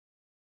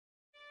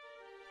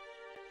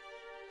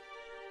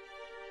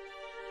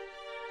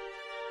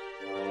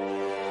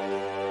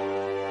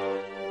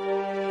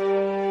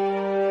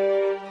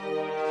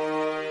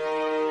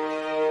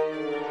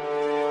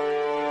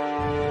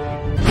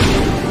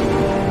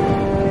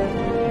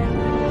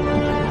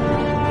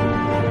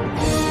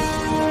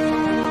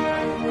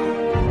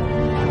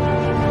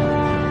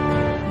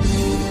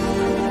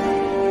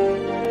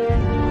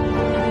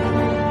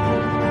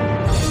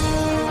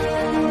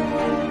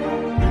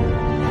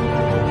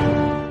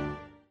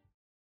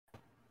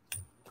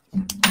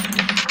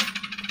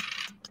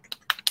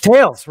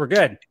Tails, we're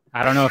good.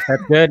 I don't know if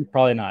that's good.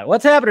 Probably not.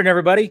 What's happening,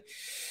 everybody?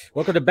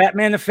 Welcome to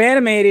Batman the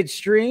Fanimated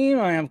stream.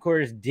 I am, of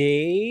course,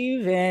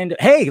 Dave. And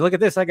hey, look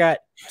at this. I got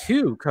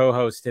two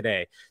co-hosts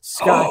today.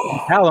 Scott and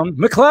Callum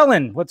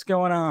McClellan. What's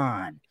going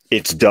on?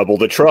 It's double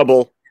the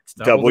trouble. It's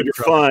double your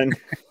fun.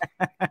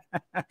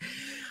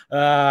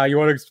 You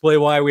want to explain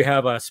why we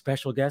have a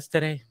special guest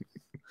today?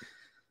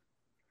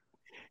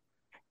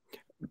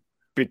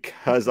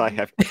 Because I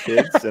have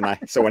kids and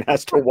someone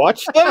has to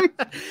watch them.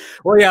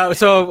 Well, yeah.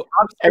 So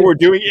and we're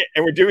doing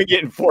it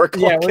in 4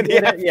 o'clock.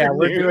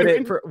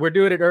 We're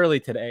doing it early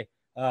today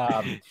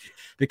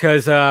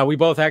because we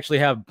both actually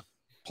have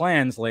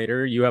plans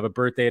later. You have a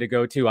birthday to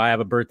go to. I have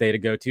a birthday to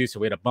go to. So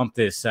we had to bump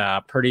this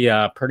pretty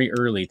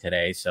early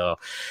today. So,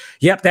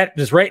 yep, that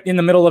was right in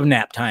the middle of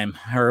nap time,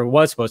 or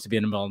was supposed to be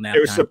in the middle of nap time.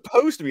 It was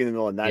supposed to be in the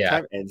middle of nap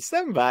time, and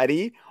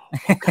somebody.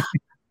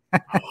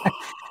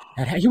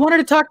 You wanted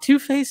to talk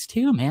Two-Face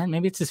too, man.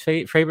 Maybe it's his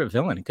favorite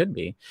villain. It could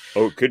be.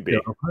 Oh, it could be.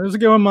 So, how's it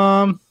going,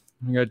 Mom?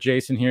 We got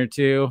Jason here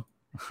too.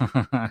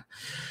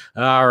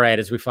 All right,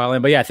 as we follow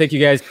in. But yeah, thank you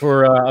guys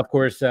for, of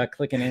course,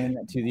 clicking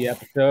in to the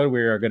episode.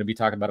 We are going to be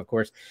talking about, of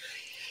course,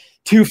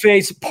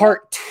 Two-Face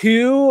Part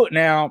 2.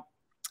 Now,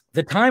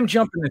 the time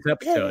jump in this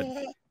episode.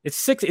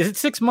 Is it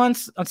 6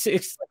 months?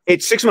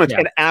 It's 6 months. Yeah.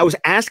 And I was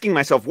asking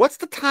myself, what's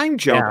the time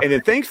jump? Yeah. And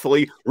then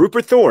thankfully,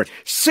 Rupert Thorne,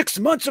 6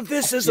 months of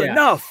this is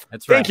enough.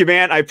 That's right. Thank you,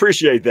 man. I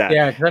appreciate that.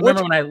 Yeah, because I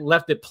remember when I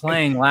left it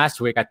playing last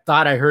week, I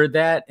thought I heard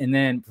that. And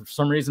then for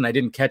some reason, I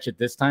didn't catch it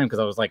this time because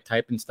I was like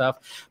typing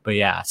stuff. But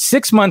yeah,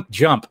 6 month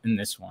jump in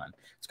this one.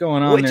 What's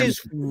going on? Which is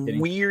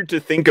weird to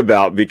think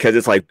about because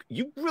it's like,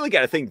 you really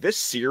got to think this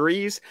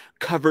series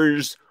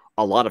covers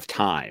a lot of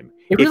time.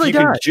 It really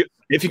does.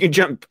 If you can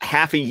jump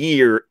half a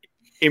year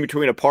in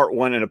between a part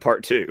 1 and a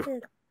part 2.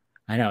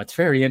 I know, it's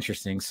very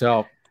interesting.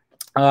 So,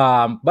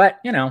 but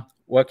you know,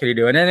 what could you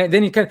do? And then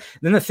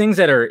then the things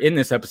that are in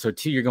this episode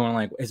too, you're going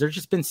like, has there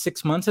just been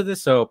 6 months of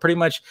this? So pretty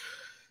much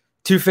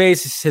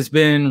Two-Face has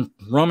been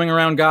roaming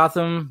around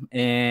Gotham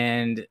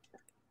and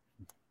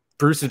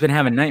Bruce has been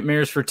having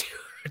nightmares for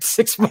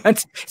 6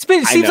 months. It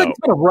seems like it's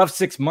been a rough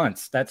 6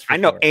 months. That's for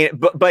know. Sure.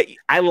 But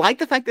I like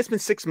the fact that it's been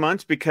 6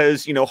 months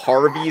because, you know,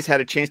 Harvey's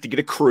had a chance to get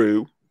a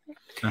crew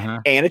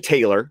and a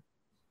tailor.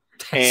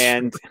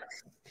 And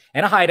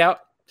a hideout.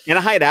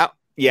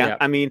 Yeah.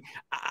 I mean,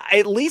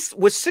 at least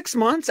with 6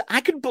 months,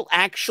 I could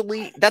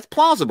actually, that's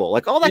plausible.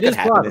 Like all that could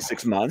happen in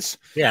 6 months.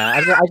 Yeah.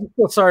 I just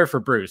feel sorry for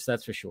Bruce.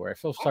 That's for sure. I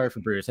feel sorry for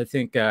Bruce. I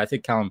think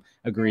Callum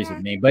agrees with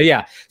me, but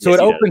yeah. So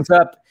it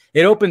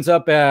opens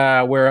up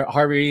where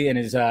Harvey and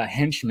his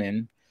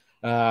henchmen,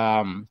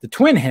 the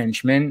twin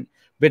henchmen,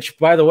 which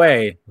by the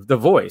way, the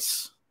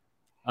voice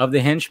of the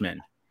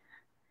henchman.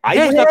 I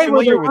was not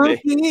familiar with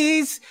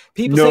it.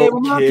 People say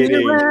we're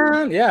monkeying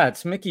around. Yeah,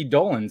 it's Mickey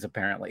Dolenz,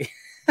 apparently.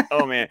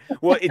 Oh, man.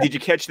 Well, did you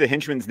catch the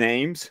henchmen's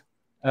names?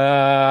 No,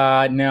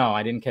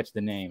 I didn't catch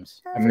the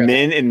names.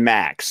 Min and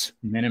Max.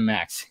 Min and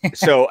Max.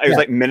 So it was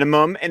like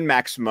minimum and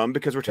maximum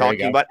because we're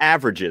talking about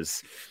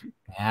averages.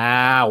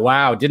 Ah,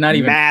 wow. Did not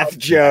even. Math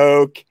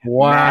joke.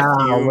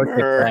 Wow. Look at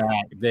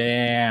that.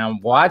 Damn.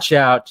 Watch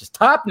out. Just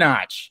top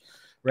notch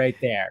right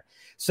there.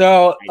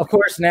 So, of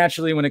course,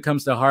 naturally, when it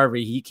comes to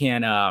Harvey, he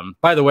can.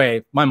 By the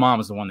way, my mom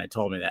was the one that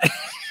told me that.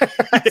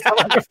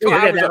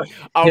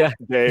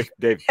 Dave,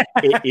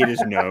 it is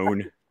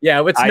known.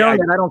 Yeah, it's known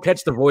that I don't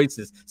catch the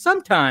voices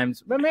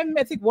sometimes. But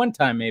I think one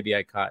time maybe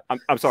I caught.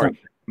 I'm sorry,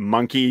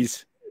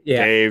 Monkeys.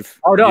 Yeah. Dave.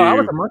 Oh no, I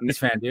was a Monkeys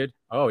fan, dude.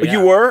 Oh yeah,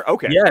 you were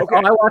okay. Yeah, okay.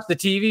 I watched the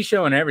TV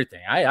show and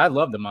everything. I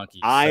love the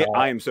Monkeys. I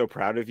am so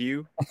proud of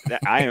you.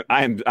 That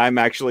I'm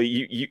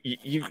actually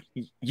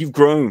you've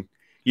grown.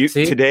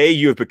 Today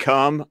you have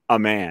become a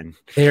man.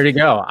 There you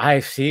go. I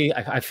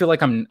feel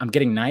like I'm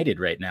getting knighted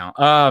right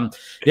now.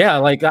 Yeah,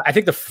 like I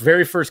think the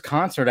very first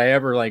concert I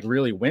ever like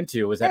really went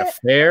to was at a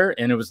fair,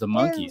 and it was the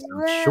Monkeys.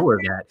 I'm sure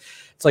of that.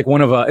 It's like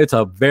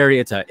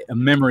it's a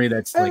memory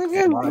that's like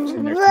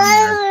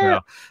so,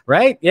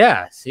 right?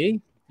 Yeah.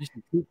 See,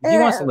 he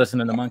wants to listen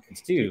to the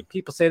Monkeys too.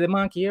 People say the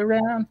monkey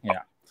around. Yeah.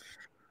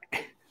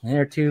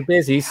 They're too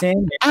busy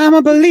singing. I'm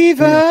a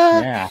believer.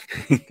 Yeah,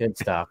 good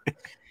stuff.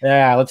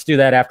 Yeah, let's do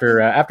that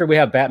after we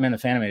have Batman the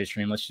Fanimated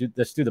stream. Let's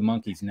do the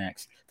Monkeys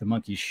next. The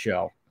Monkeys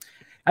show.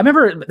 I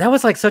remember that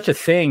was like such a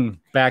thing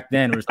back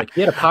then. It was like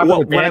you had a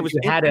popular band, you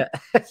had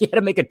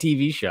to make a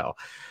TV show.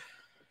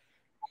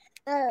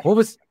 What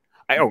was?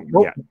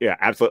 Yeah,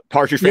 absolutely.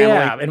 Partridge Family.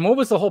 Yeah, and what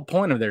was the whole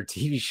point of their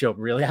TV show?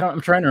 Really,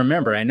 I'm trying to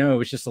remember. I know it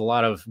was just a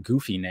lot of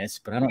goofiness,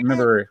 but I don't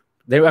remember.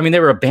 They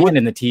were abandoned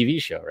in the TV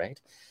show, right?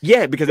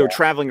 Yeah, because they were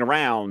traveling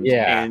around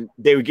and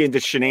they would get into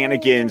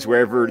shenanigans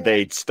wherever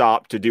they'd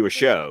stop to do a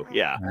show.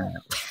 Yeah.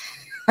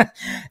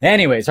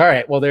 Anyways, all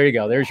right. Well, there you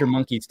go. There's your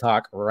Monkeys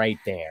talk right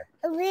there.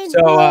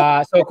 So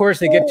of course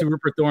they get to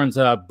Rupert Thorne's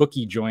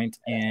bookie joint,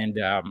 and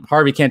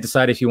Harvey can't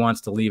decide if he wants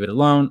to leave it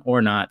alone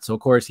or not. So of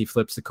course he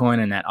flips the coin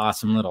in that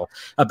awesome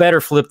a better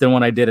flip than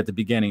what I did at the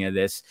beginning of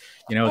this.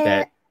 You know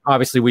that.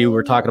 Obviously, we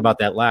were talking about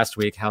that last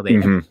week, how they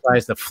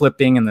emphasize the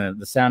flipping and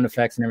the sound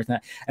effects and everything.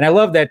 And I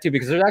love that, too,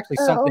 because there's actually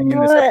something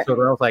in this episode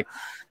where I was like,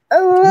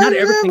 not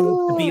everything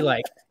needs to be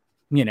like,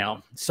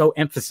 so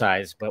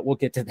emphasized, but we'll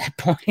get to that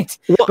point.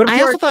 Well, but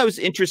I also thought it was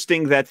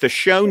interesting that the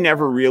show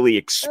never really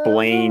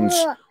explains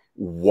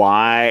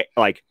why,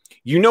 like,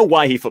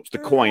 why he flips the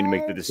coin to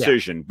make the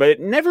decision, but it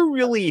never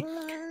really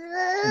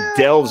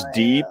delves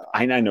deep.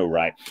 I know,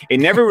 right? It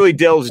never really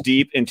delves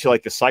deep into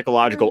like the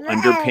psychological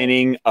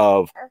underpinning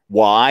of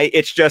why.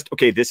 It's just,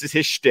 okay, this is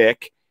his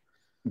shtick.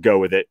 Go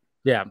with it.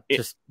 Yeah,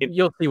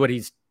 you'll see what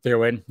he's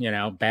doing.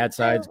 Bad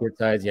sides, good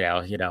sides.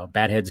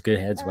 Bad heads, good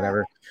heads,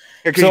 whatever.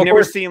 Because you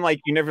never see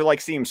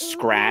him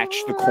scratch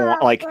the coin.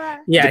 Like,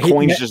 the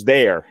coin's just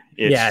there.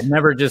 You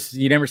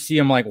never see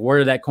him like, where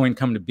did that coin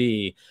come to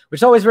be? Which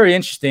is always very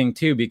interesting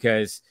too,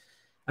 because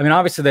I mean,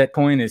 obviously that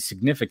coin is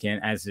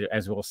significant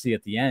as we'll see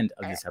at the end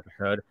of this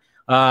episode.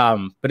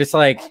 But it's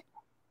like,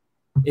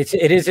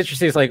 it is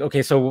interesting. It's like,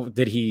 okay, so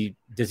does he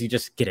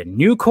just get a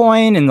new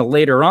coin in the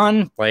later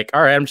on? Like,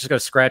 all right, I'm just going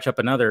to scratch up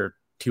another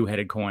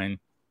 2-headed coin.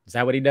 Is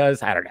that what he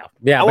does? I don't know.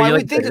 Yeah. I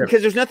would think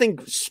because there's nothing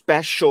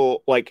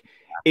special. Like,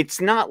 it's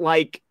not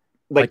like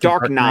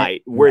Dark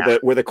Knight where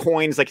the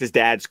coin's like his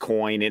dad's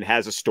coin. It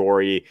has a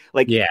story.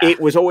 Like, it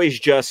was always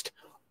just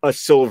a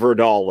silver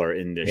dollar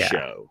in this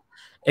show.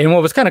 And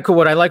what was kind of cool,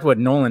 what I liked what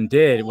Nolan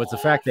did was the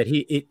fact that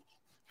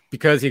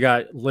because he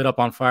got lit up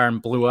on fire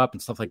and blew up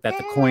and stuff like that,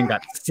 the coin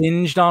got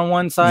singed on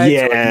one side.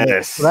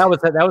 Yes. So that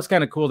was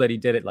kind of cool that he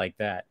did it like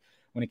that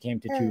when it came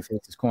to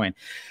Two-Face's coin.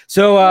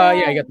 So,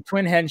 you got the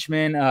twin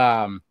henchmen.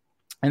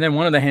 And then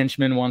one of the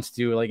henchmen wants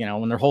to, like,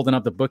 when they're holding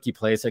up the bookie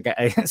place, like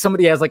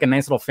somebody has like a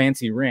nice little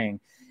fancy ring,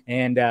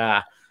 and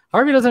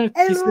Harvey he's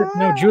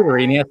no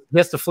jewelry, and he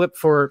has to flip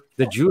for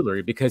the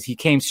jewelry because he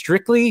came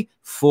strictly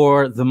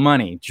for the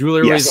money.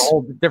 Jewelry was a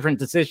whole different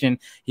decision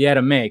he had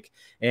to make,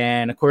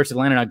 and of course it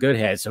landed on good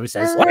heads. So he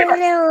says,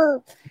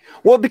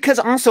 well, because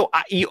also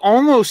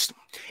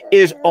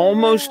is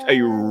almost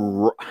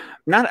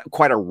not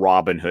quite a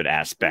Robin Hood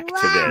aspect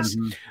to this,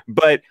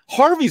 but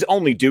Harvey's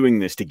only doing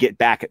this to get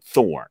back at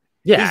Thorne.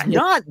 Yeah,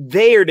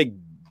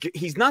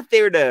 he's not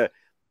there to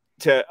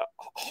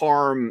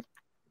harm,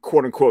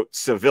 quote unquote,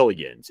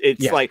 civilians.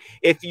 It's like,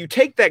 if you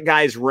take that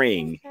guy's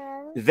ring,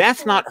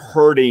 that's not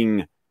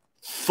hurting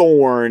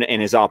Thorne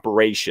and his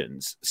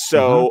operations.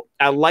 So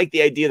I like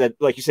the idea that,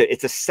 like you said,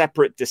 it's a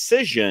separate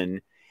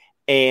decision,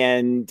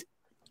 and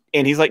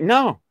he's like,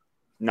 no,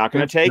 not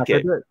going to take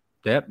it.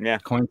 Yep. Yeah.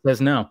 Coin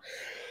says no,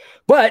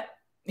 but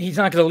he's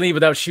not going to leave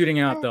without shooting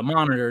out the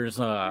monitors,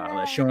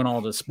 showing all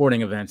the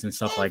sporting events and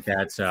stuff like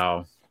that.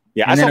 So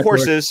I saw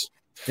horses.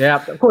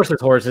 Of course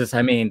there's horses.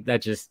 I mean,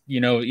 that just,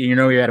 you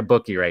had a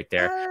bookie right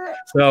there.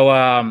 So,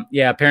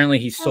 apparently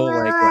he sold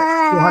like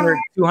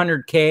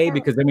 200K,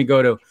 because then we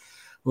go to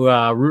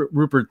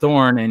Rupert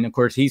Thorne, and of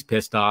course he's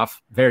pissed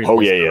off. He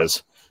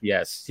is.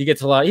 Yes, he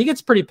gets a lot. He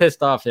gets pretty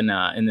pissed off in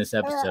this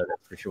episode,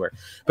 that's for sure.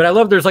 But I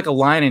love there's like a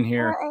line in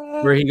here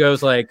where he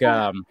goes like,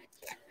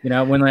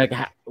 when like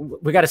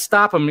we got to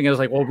stop him. He goes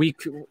like, well,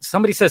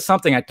 somebody says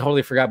something I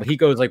totally forgot, but he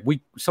goes like,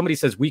 somebody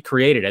says we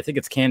created. I think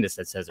it's Candace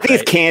that says it. I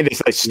think it's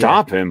Candace. Like,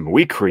 stop him.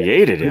 We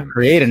created him.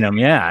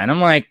 Yeah. And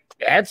I'm like,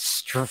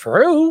 that's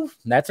true.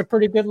 That's a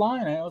pretty good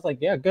line. And I was like,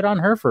 yeah, good on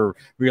her for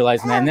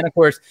realizing that. And then of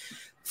course,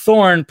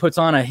 Thorne puts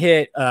on a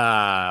hit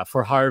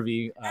for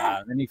Harvey.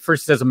 And he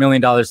first says $1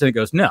 million. Then he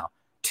goes, no,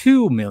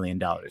 $2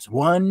 million.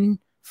 One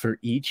for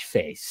each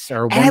face.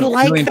 And I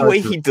like the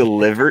way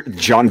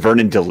John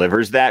Vernon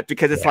delivers that,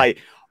 because it's like,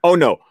 oh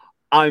no,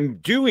 I'm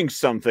doing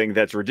something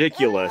that's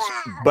ridiculous,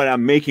 but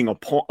I'm making a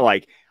point.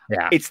 Like,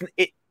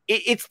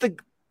 it's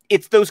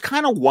those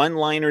kind of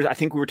one-liners I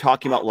think we were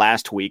talking about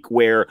last week,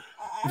 where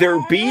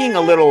they're being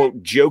a little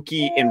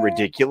jokey and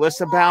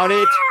ridiculous about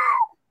it.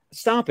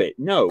 Stop it.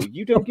 No,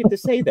 you don't get to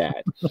say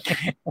that.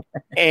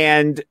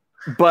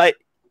 But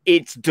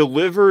it's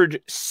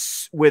delivered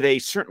with a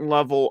certain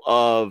level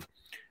of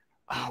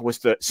what's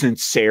the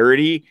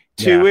sincerity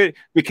to it,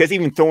 because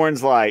even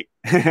Thorne's like,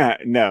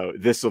 no,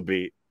 this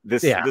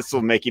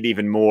will make it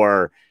even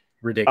more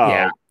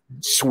ridiculous,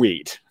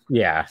 sweet.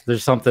 Yeah,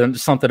 there's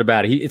something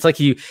about it. It's like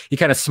he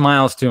kind of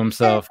smiles to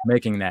himself,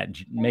 making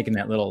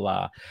that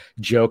little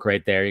joke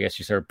right there. I guess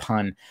you sort of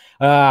pun.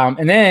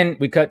 And then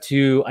we cut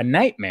to a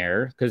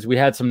nightmare, because we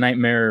had some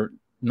nightmares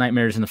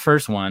in the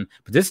first one,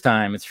 but this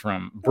time it's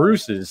from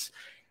Bruce's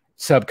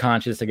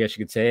subconscious, I guess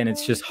you could say, and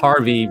it's just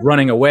Harvey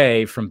running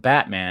away from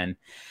Batman,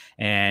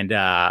 and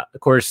of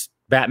course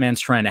Batman's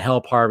trying to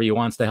help Harvey. He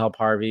wants to help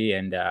Harvey,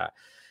 and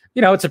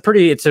it's a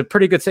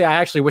pretty good say. I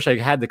actually wish I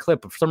had the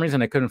clip, but for some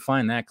reason I couldn't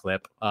find that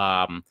clip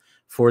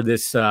for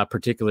this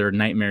particular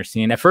nightmare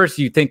scene. At first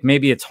you think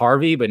maybe it's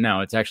Harvey, but no,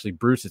 it's actually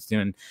Bruce that's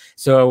doing.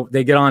 So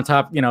they get on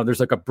top,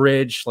 there's like a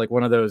bridge, like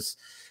one of those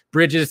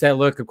bridges that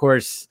look, of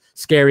course,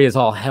 scary as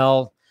all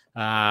hell,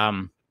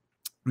 and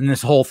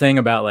this whole thing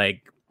about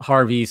like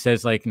Harvey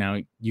says like,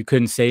 no, you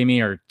couldn't save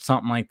me, or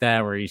something like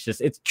that, where it's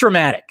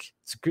dramatic.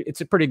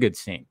 It's a pretty good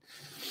scene.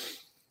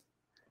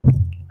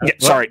 Yeah,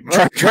 sorry,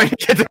 trying to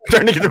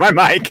get to my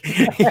mic.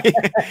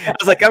 I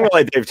was like, I'm gonna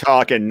let Dave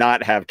talk and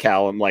not have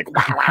Callum like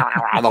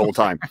the whole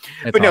time.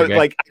 But no, good.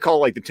 Like I call it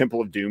like the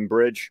Temple of Doom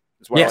bridge.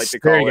 Is what I like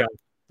to call it.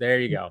 There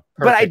you go.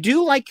 Perfect. But I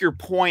do like your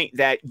point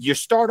that you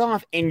start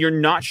off and you're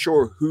not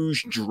sure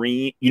whose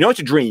dream. You know it's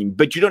a dream,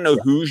 but you don't know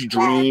whose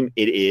dream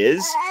it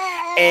is.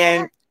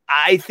 And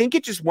I think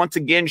it just once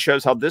again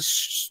shows how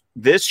this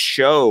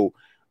show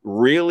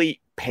really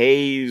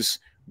pays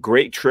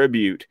great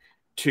tribute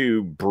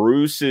to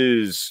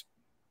Bruce's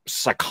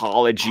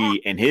psychology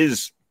and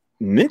his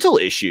mental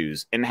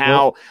issues, and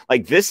how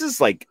this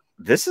is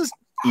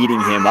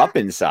eating him up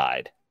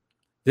inside.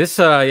 This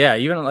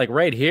even like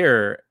right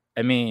here,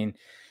 I mean,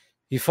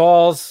 he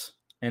falls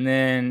and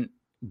then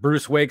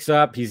Bruce wakes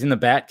up, he's in the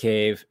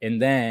Batcave,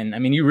 and then I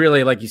mean, you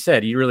really, like you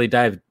said, you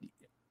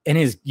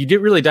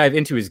did really dive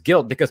into his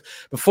guilt, because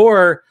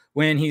before,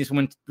 when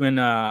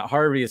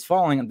Harvey is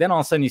falling, then all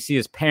of a sudden you see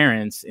his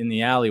parents in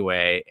the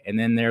alleyway, and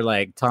then they're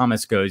like,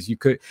 Thomas goes, you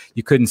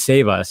couldn't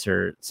save us,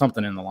 or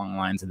something in the long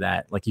lines of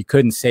that, like, you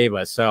couldn't save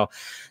us. So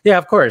yeah,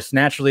 of course,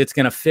 naturally it's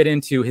going to fit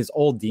into his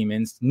old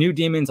demons, new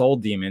demons,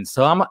 old demons.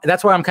 So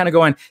that's why I'm kind of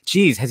going,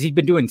 geez, has he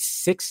been doing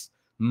 6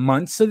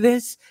 months of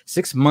this?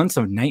 6 months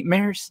of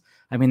nightmares?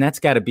 I mean, that's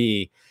got to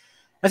be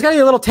a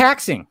little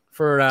taxing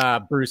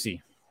for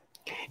Brucey.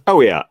 Oh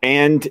yeah,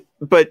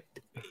 but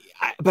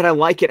I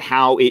like it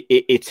how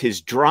it's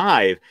his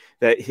drive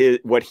that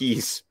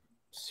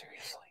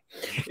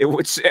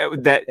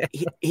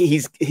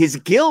his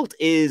guilt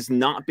is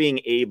not being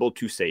able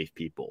to save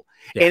people,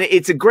 and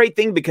it's a great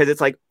thing, because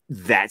it's like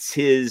that's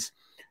his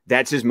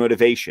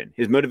motivation.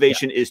 His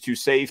motivation is to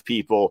save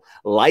people,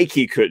 like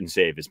he couldn't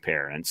save his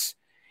parents.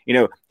 You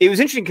know, it was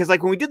interesting because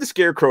like when we did the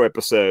Scarecrow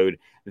episode,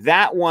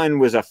 that one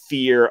was a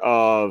fear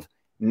of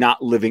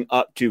not living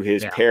up to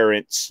his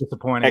parents,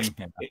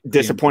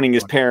 disappointing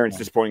his parents,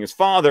 disappointing his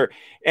father.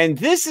 And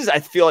this is, I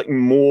feel like,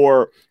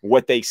 more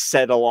what they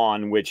settle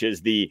on, which is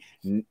the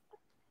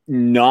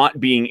not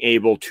being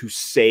able to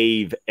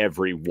save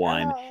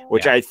everyone,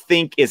 which I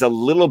think is a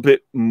little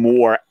bit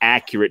more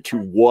accurate to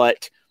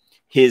what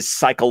his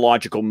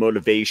psychological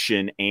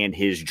motivation and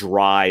his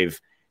drive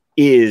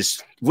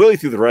is really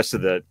through the rest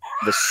of the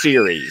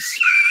series.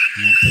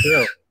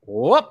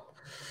 Whoop.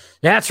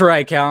 That's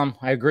right, Callum.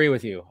 I agree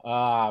with you.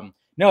 And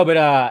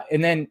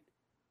then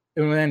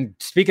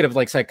speaking of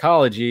like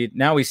psychology,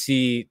 now we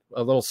see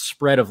a little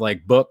spread of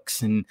like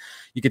books, and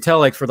you could tell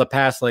like for the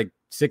past like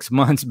 6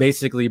 months,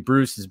 basically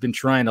Bruce has been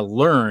trying to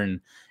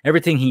learn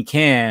everything he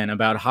can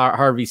about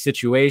Harvey's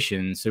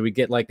situation. So we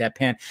get like that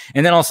pan,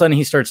 and then all of a sudden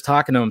he starts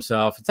talking to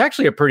himself. It's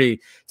actually a pretty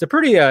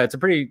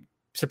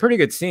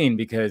good scene,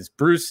 because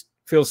Bruce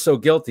feels so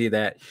guilty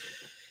that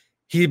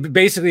he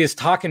basically is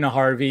talking to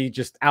Harvey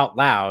just out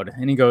loud.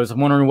 And he goes, I'm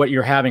wondering what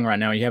you're having right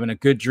now. Are you having a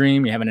good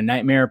dream? You're having a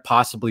nightmare?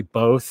 Possibly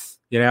both.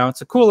 You know,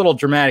 it's a cool little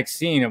dramatic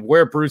scene of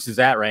where Bruce is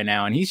at right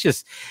now. And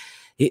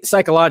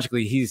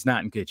psychologically, he's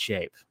not in good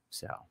shape.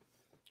 So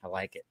I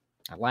like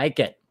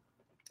it.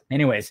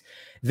 Anyways,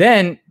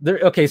 then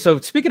so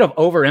speaking of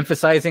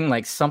overemphasizing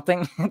like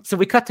something, so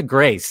we cut to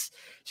Grace.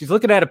 She's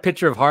looking at a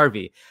picture of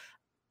Harvey.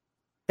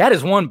 That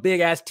is one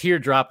big ass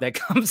teardrop that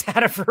comes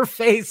out of her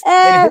face.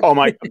 Oh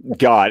my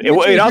God!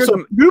 It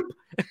also,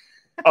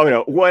 oh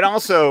no! Well,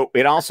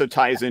 it also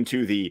ties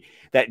into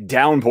that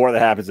downpour that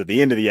happens at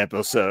the end of the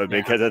episode,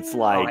 because it's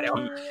like,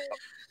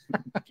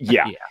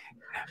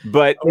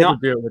 But no,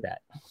 with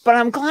that. But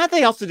I'm glad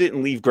they also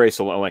didn't leave Grace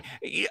alone. Like,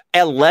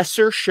 a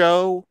lesser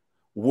show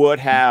would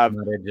have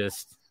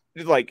just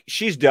like,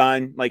 she's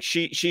done. Like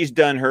she's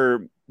done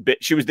her.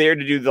 She was there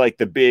to do like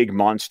the big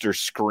monster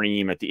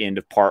scream at the end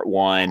of part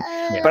 1.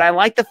 But I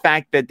like the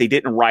fact that they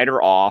didn't write her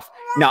off.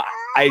 Now,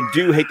 I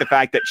do hate the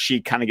fact that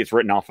she kind of gets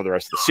written off for the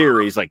rest of the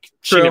series. Like,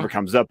 she never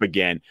comes up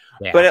again.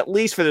 But at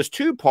least for this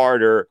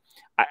 2-parter,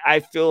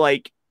 I feel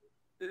like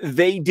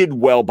they did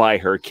well by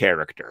her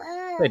character.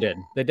 They did.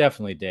 They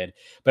definitely did.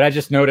 But I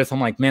just noticed,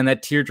 I'm like, man,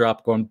 that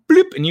teardrop going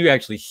bloop, and you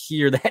actually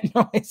hear that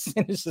noise.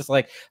 And it's just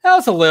like, that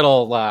was a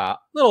little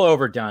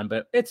overdone,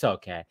 but it's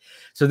okay.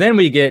 So then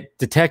we get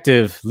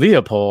Detective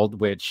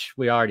Leopold, which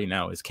we already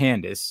know is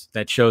Candace,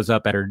 that shows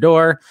up at her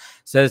door,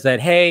 says that,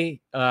 hey,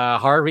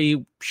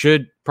 Harvey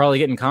should probably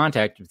get in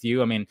contact with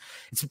you. I mean,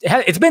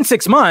 it's been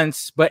 6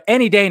 months, but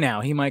any day now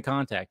he might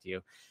contact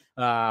you.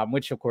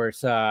 Which of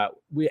course,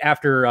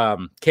 after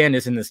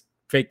Candace and this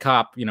fake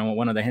cop,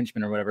 one of the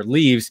henchmen or whatever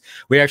leaves,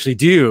 we actually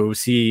do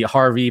see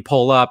Harvey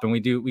pull up, and we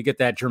get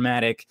that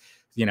dramatic,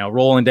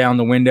 rolling down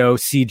the window,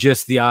 see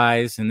just the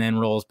eyes, and then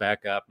rolls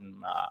back up and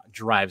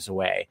drives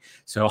away.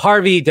 So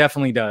Harvey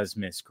definitely does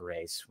miss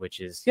Grace, which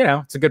is,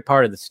 it's a good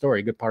part of the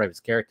story, good part of his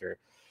character.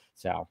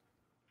 So.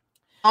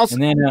 Also,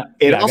 and then,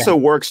 it also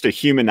works to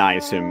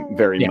humanize him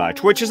very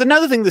much, which is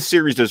another thing the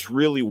series does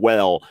really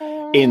well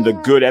in the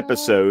good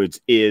episodes,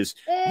 is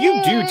you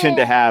do tend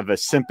to have a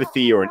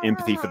sympathy or an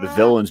empathy for the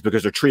villains,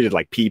 because they're treated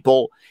like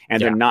people,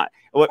 and they're not,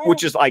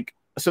 which is like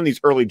some of these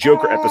early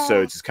Joker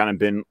episodes has kind of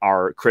been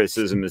our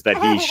criticism, is that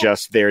he's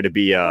just there to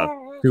be a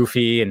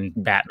goofy and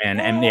Batman.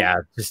 And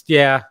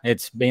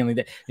it's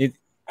mainly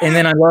And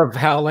then I love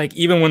how, like,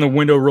 even when the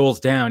window rolls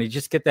down, you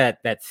just get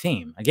that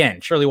theme again.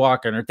 Shirley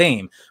Walker and her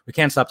theme. We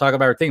can't stop talking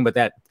about her theme, but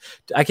that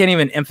I can't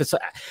even emphasize.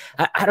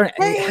 I don't.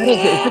 How does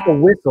it's like a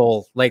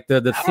whistle, like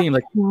the theme.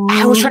 Like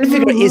I was trying to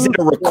figure out: is it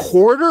a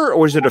recorder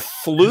or is it a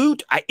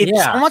flute? It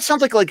almost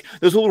sounds like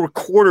those little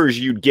recorders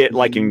you'd get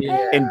like in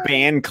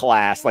band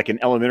class, like in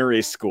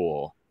elementary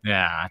school.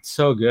 Yeah, it's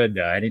so good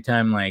though.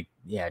 Anytime, like,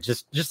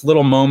 just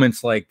little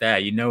moments like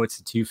that, you know, it's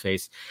a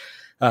Two-Face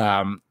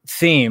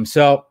theme.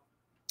 So.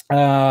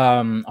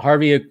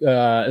 Harvey is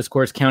of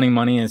course counting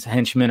money, and his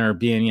henchmen are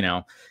being, you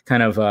know,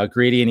 kind of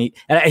greedy, and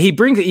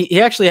he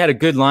actually had a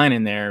good line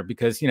in there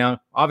because, you know,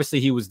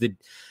 obviously he was the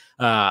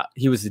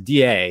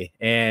DA,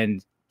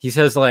 and he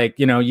says, like,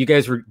 you know, you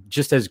guys were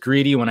just as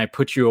greedy when I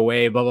put you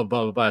away, blah blah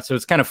blah blah blah. So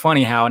it's kind of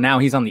funny how now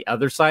he's on the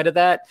other side of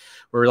that,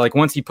 where like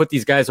once he put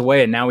these guys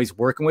away and now he's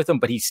working with them,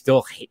 but he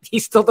still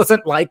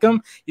doesn't like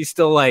them. He's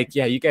still like,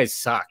 yeah, you guys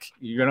suck.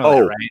 You know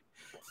that, right?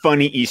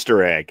 Funny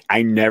Easter egg.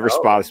 I never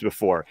spotted this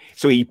before.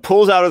 So he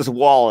pulls out his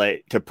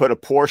wallet to put a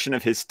portion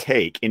of his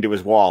take into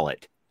his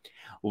wallet.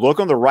 Look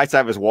on the right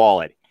side of his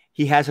wallet.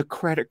 He has a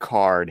credit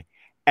card,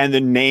 and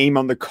the name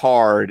on the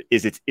card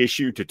is it's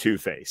issued to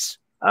Two-Face.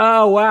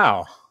 Oh,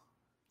 wow.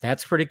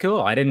 That's pretty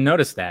cool. I didn't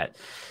notice that.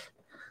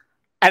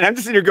 And I'm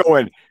just sitting here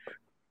going,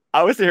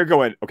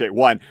 okay,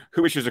 one,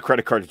 who issues a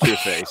credit card to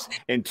Two-Face?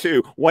 And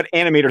two, what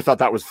animator thought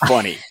that was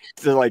funny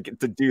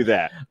to do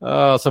that?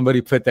 Oh,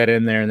 somebody put that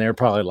in there, and they're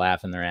probably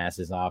laughing their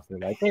asses off. They're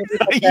like, hey,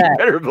 you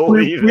better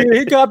believe it.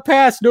 It got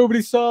passed.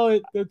 Nobody saw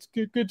it. That's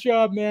good. Good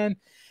job, man.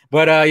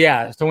 But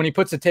so when he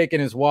puts a take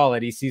in his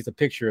wallet, he sees a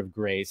picture of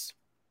Grace,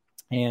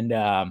 and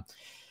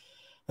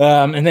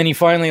then he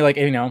finally, like,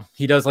 you know,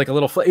 he does like a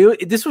little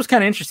this was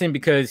kind of interesting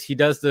because he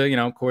does the, you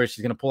know, of course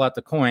he's going to pull out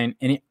the coin,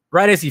 and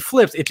right as he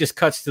flips, it just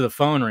cuts to the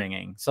phone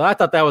ringing. So I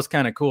thought that was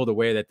kind of cool, the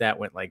way that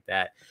went like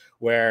that,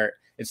 where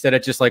instead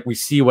of just like we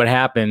see what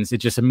happens, it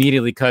just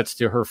immediately cuts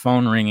to her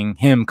phone ringing,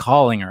 him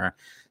calling her.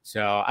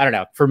 So I don't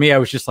know. For me, I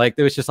was just like,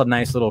 there was just a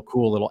nice little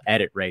cool little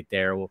edit right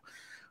there. Well,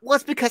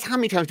 it's because how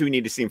many times do we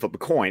need to see him flip a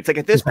coin? It's like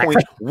at this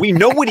point, we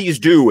know what he's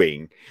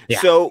doing. Yeah.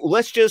 So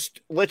let's just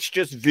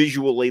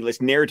visually, let's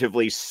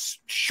narratively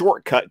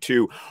shortcut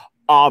to,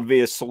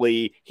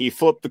 obviously he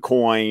flipped the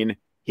coin,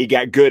 he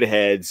got good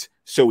heads,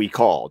 so he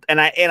called.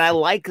 And I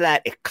like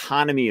that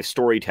economy of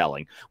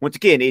storytelling. Once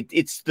again,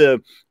 it's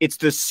the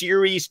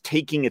series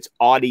taking its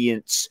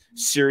audience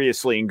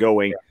seriously and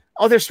going,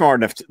 oh, they're smart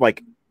enough to,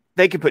 like,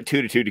 they can put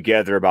 2 to 2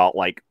 together about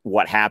like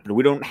what happened.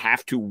 We don't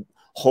have to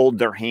hold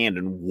their hand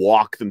and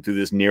walk them through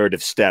this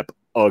narrative step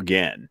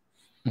again.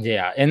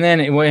 Yeah. And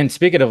then when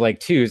speaking of like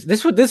twos,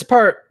 this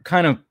part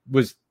kind of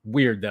was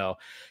weird though,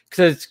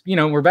 because, you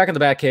know, we're back in the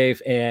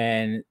Batcave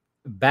and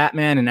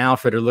Batman and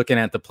Alfred are looking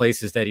at the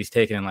places that he's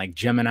taken in, like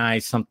Gemini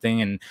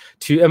something and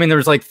two. I mean,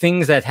 there's like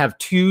things that have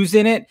twos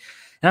in it,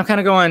 and I'm kind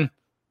of going,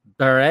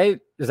 all right,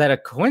 is that a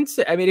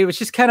coincidence? I mean, it was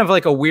just kind of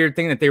like a weird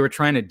thing that they were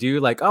trying to do.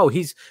 Like, oh,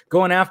 he's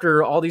going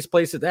after all these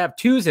places that have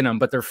twos in them,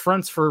 but they're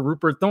fronts for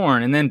Rupert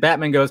Thorne. And then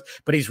Batman goes,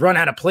 but he's run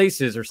out of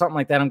places or something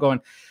like that. I'm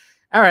going,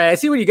 all right, I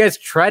see what you guys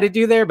try to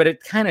do there, but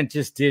it kind of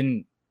just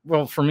didn't.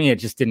 Well, for me, it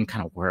just didn't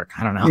kind of work.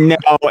 I don't know.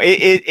 No,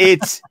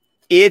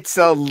 it's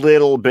a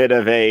little bit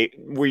of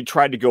we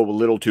tried to go a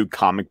little too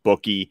comic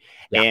booky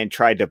and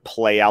tried to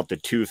play out the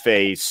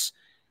Two-Face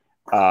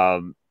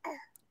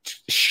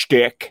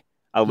shtick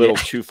a little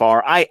too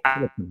far.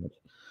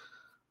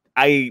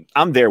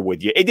 I'm there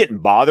with you. It didn't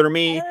bother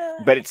me,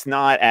 but it's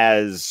not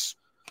as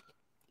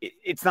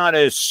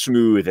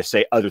smooth as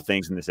say other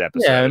things in this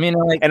episode. Yeah, I mean,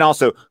 like, and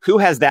also, who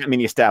has that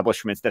many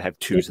establishments that have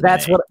twos?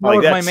 That's what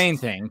was my main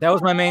thing. That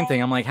was my main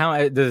thing. I'm like,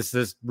 how does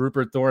this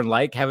Rupert Thorne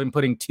like having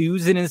putting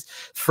twos in his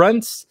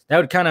fronts? That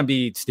would kind of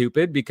be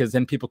stupid because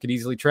then people could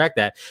easily track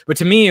that. But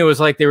to me, it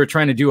was like they were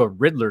trying to do a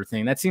Riddler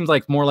thing. That seems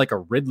like more like a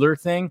Riddler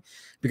thing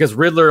because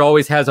Riddler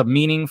always has a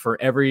meaning for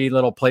every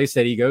little place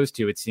that he goes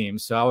to, it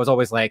seems. So I was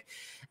always like,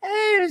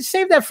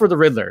 save that for the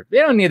Riddler. They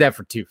don't need that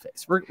for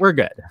Two-Face. We're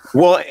good.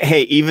 Well,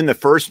 hey, even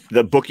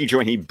the bookie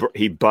joint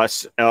he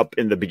busts up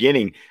in the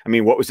beginning. I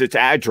mean, what was its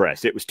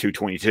address? It was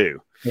 222.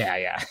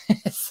 Yeah.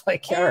 It's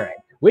like, all right,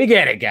 we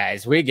get it,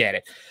 guys. We get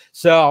it.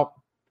 So,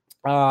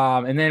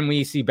 and then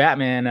we see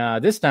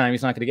Batman. This time,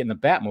 he's not going to get in the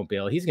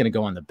Batmobile. He's going to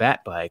go on the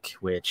Bat bike,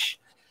 which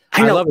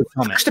I love his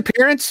helmet. First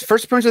appearance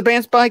of the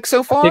Bat's bike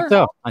so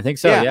far. I think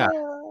so. Yeah.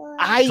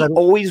 I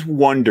always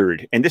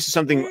wondered, and this is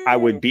something I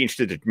would be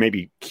interested to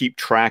maybe keep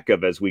track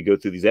of as we go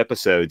through these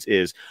episodes,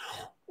 is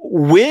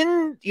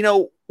when,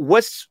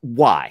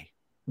 why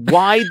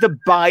the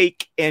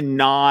bike and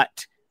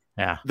not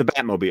the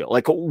Batmobile?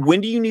 Like,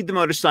 when do you need the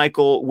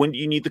motorcycle? When do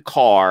you need the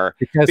car?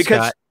 Because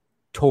Scott,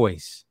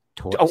 toys.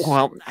 Oh,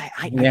 well,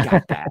 I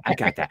got that. I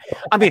got that.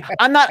 I mean,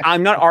 I'm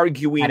not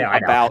arguing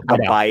about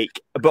the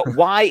bike, but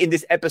why in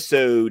this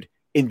episode,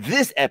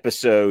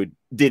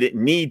 did it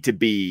need to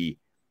be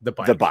the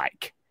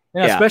bike?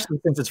 Yeah, especially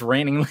since it's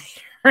raining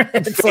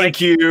later. Thank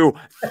you.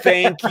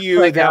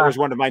 That was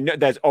one of my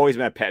that's always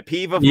been a pet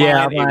peeve of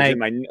mine. It was in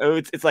my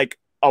notes. It's like,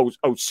 oh,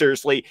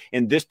 seriously,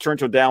 in this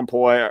torrential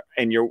downpour,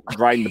 and you're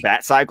riding the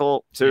bat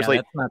cycle? Seriously,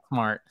 that's not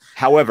smart.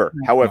 However,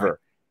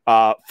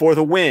 for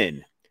the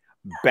win,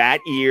 bat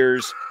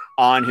ears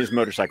on his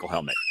motorcycle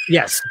helmet.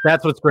 Yes,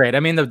 that's what's great. I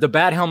mean, the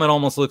bat helmet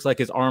almost looks like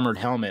his armored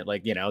helmet,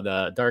 like, you know,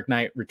 the Dark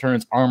Knight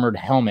Returns armored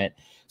helmet.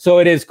 So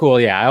it is cool.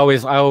 Yeah, I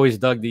always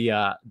dug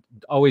the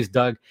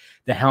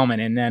helmet.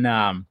 And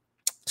then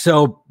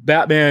so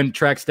Batman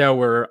tracks down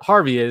where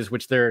Harvey is,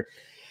 which they're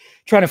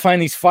trying to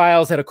find these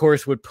files that, of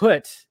course, would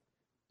put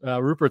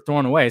Rupert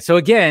Thorne away. So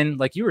again,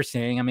 like you were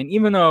saying, I mean,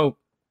 even though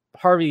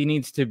Harvey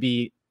needs to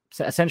be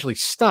essentially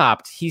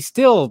stopped, he's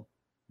still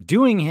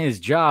doing his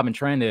job and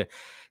trying to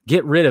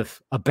get rid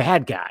of a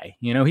bad guy.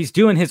 You know, he's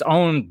doing his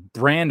own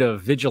brand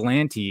of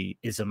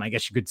vigilanteism, I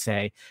guess you could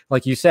say,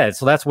 like you said.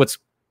 So that's what's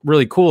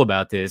really cool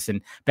about this.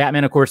 And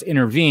Batman, of course,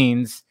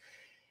 intervenes,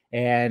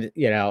 and,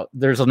 you know,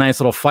 there's a nice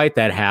little fight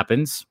that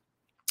happens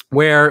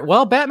where,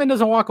 well, Batman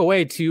doesn't walk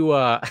away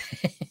to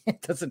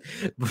doesn't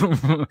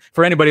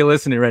for anybody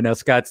listening right now,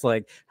 Scott's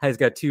like, he's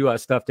got two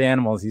stuffed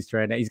animals he's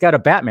got a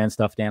Batman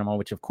stuffed animal,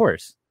 which, of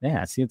course,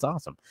 yeah, see, it's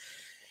awesome.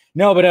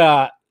 No,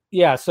 but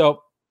yeah,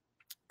 so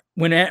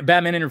when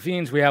Batman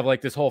intervenes, we have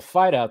like this whole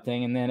fight out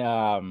thing, and then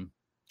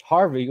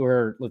Harvey,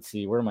 or let's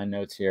see, where are my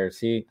notes here?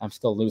 See, I'm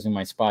still losing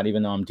my spot,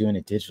 even though I'm doing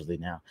it digitally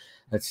now.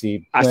 Let's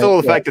see. I still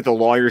love the fact that the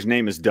lawyer's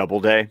name is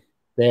Doubleday.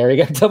 There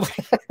you go.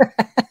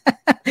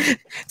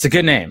 It's a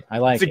good name. I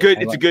like it.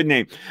 It's a good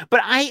name.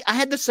 But I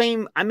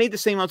made the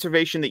same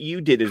observation that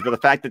you did, is by the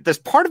fact that there's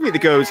part of me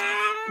that goes,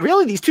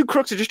 really, these two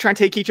crooks are just trying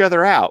to take each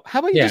other out. How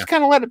about you just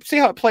kind of let it see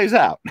how it plays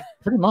out?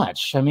 Pretty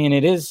much. I mean,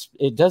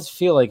 it does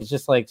feel like it's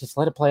just like, just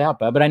let it play out.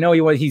 But I know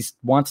he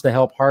wants to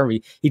help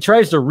Harvey. He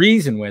tries to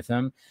reason with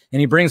him, and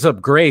he brings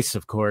up Grace,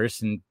 of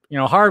course. And, you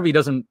know, Harvey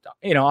doesn't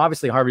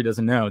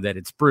know that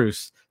it's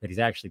Bruce that he's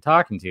actually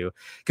talking to,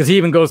 because he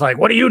even goes like,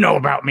 what do you know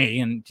about me?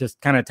 And just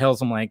kind of tells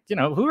him like, you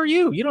know, who are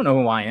you? You don't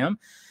know who I am.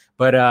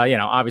 But, you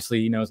know, obviously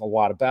he knows a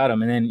lot about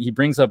him. And then he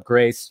brings up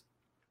Grace,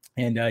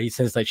 and he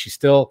says that she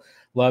still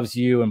loves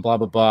you and blah,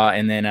 blah, blah.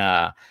 And then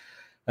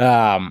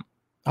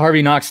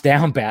Harvey knocks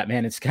down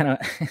Batman. It's kind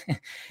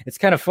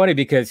of funny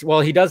because,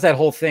 well, he does that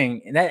whole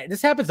thing. And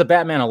this happens to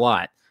Batman a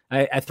lot.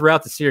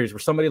 Throughout the series, where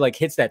somebody like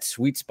hits that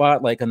sweet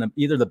spot, like on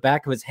either the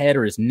back of his head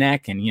or his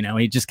neck, and, you know,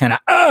 he just kind of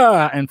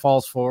and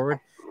falls forward.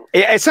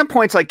 At some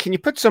points, like, can you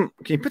put some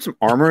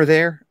armor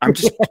there? I'm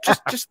just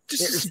a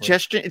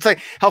suggestion. It's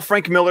like how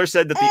Frank Miller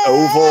said that the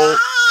oval.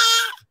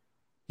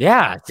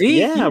 Yeah.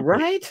 See? Yeah.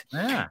 Right.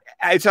 Yeah.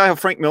 It's how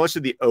Frank Miller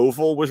said the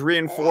oval was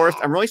reinforced.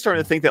 I'm really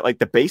starting to think that, like,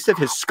 the base of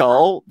his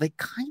skull,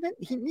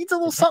 he needs a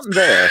little something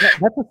there.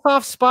 That's a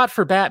soft spot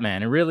for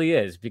Batman. It really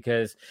is,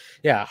 because,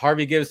 yeah,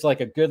 Harvey gives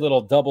like a good little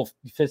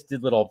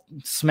double-fisted little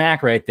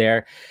smack right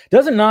there.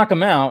 Doesn't knock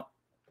him out,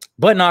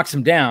 but knocks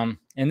him down.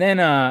 And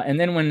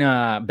then when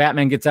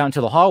Batman gets out into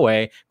the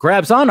hallway,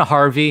 grabs onto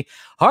Harvey.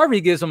 Harvey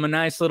gives him a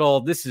nice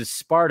little, this is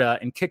Sparta,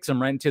 and kicks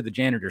him right into the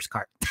janitor's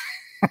cart.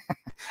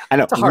 I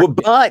know,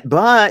 but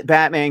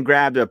Batman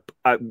grabbed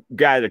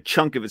a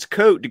chunk of his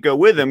coat to go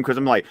with him, because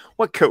I'm like,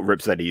 what coat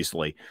rips that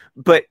easily?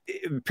 But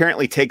it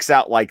apparently takes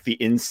out like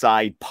the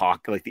inside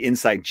pocket, like the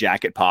inside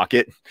jacket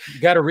pocket.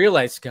 You got to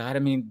realize, Scott, I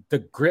mean, the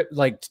grip,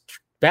 like,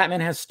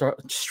 Batman has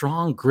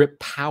strong grip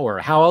power.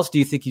 How else do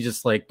you think he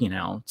just, like, you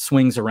know,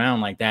 swings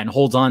around like that and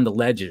holds on to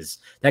ledges?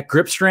 That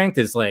grip strength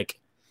is like.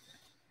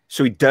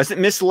 So he doesn't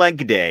miss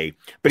leg day,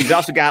 but he's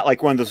also got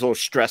like one of those little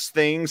stress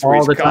things where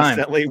he's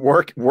constantly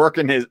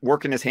working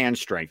his hand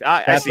strength.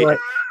 I see. Right.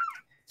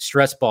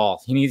 Stress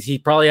ball. He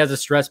probably has a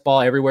stress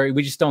ball everywhere.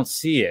 We just don't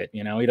see it.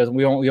 You know, he doesn't.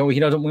 We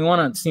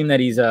want to seem that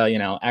he's you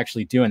know,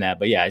 actually doing that.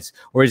 But yeah,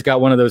 he's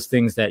got one of those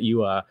things that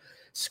you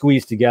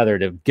squeeze together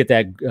to get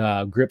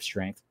that grip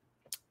strength.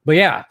 But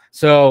yeah,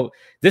 so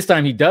this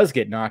time he does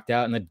get knocked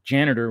out, and the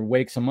janitor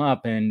wakes him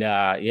up, and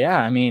yeah,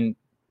 I mean,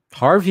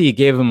 Harvey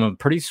gave him a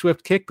pretty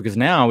swift kick, because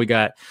now we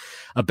got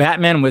a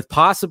Batman with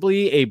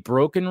possibly a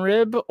broken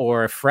rib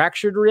or a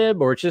fractured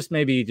rib, or just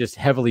maybe just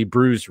heavily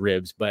bruised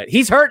ribs. But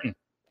he's hurting.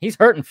 He's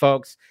hurting,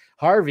 folks.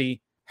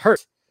 Harvey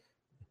hurt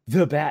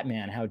the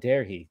Batman. How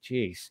dare he?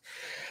 Jeez.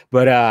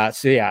 But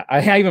so yeah,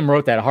 I even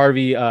wrote that.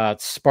 Harvey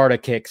Sparta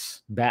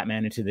kicks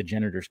Batman into the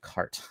janitor's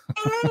cart.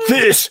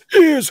 This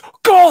is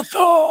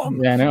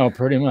Gotham. Yeah, I know,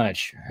 pretty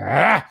much.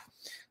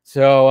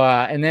 So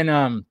and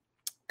then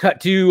cut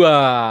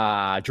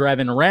to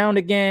driving around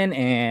again,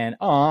 and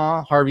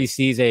Harvey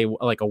sees a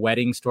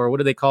wedding store. What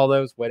do they call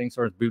those? Wedding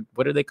stores?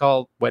 What do they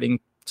call wedding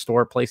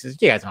store places?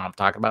 You guys know what I'm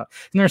talking about.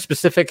 Isn't there a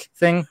specific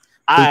thing?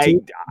 I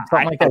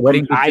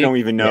don't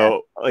even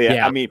know.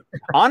 Yeah. I mean,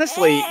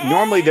 honestly,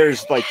 normally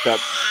there's like the.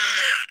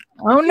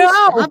 Oh no!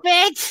 Stop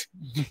it!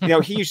 You know,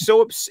 he's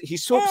so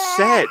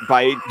upset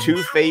by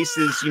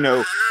Two-Face's. You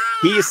know,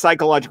 he is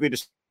psychologically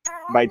just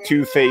by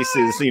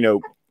Two-Face's. You know,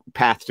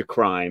 path to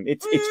crime.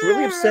 It's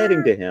really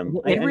upsetting to him.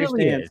 I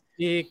understand.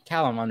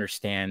 Callum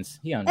understands.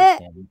 He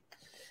understands.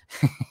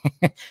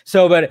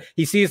 So, but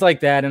he sees like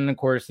that, and of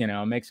course, you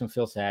know, it makes him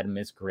feel sad and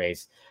miss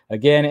Grace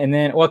again. And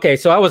then, okay,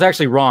 so I was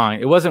actually wrong.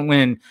 It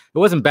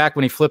wasn't back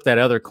when he flipped that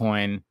other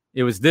coin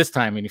It was this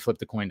time when he flipped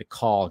the coin to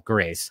call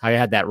Grace. I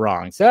had that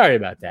wrong. Sorry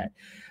about that.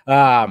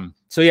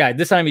 So yeah,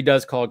 this time he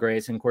does call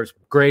Grace, and of course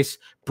Grace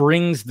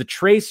brings the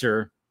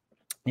tracer,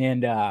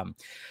 and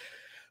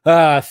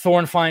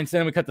Thorne finds.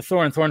 Then we cut to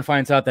Thorne. Thorne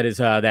finds out that his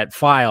that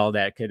file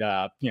that could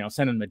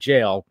send him to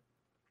jail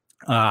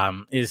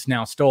is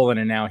now stolen,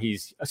 and now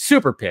he's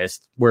super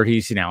pissed. Where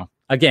he's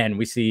again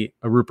we see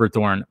a Rupert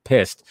Thorne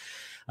pissed.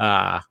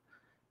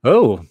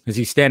 Is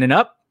he standing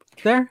up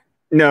there?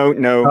 No.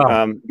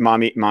 Oh.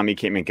 Mommy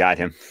came and got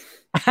him.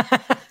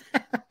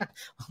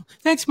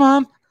 Thanks,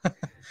 Mom.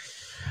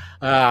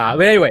 But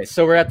anyway,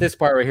 so we're at this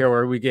part right here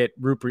where we get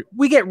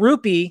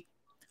Rupee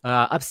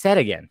upset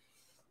again.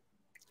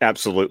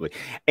 Absolutely.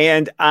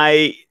 And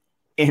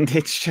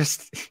it's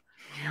just,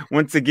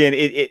 once again,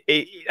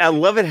 I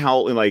love it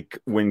how, like,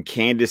 when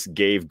Candace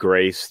gave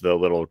Grace the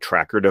little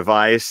tracker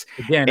device,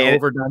 again,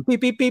 overdone,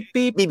 beep, beep, beep,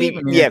 beep, beep,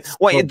 beep. Yeah.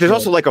 Well, there's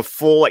also like a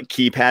full like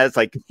keypad. It's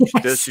like,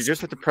 does she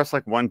just have to press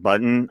like one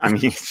button? I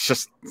mean, it's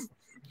just,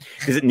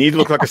 does it need to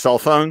look like a cell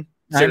phone?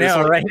 Seriously?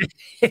 I know, right?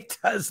 It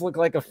does look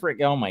like a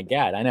frick. Oh my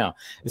God, I know.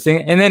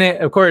 And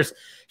then, of course,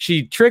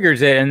 she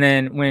triggers it, and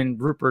then when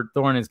Rupert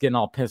Thorne is getting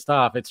all pissed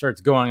off, it starts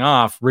going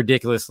off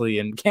ridiculously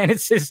in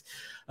Candace's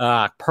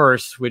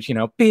purse, which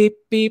beep,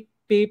 beep,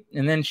 beep,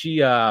 and then she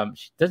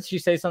doesn't she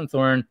say something,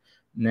 Thorne?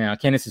 No,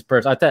 Candace's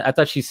purse. I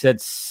thought she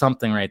said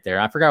something right there.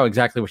 I forgot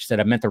exactly what she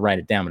said. I meant to write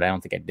it down, but I don't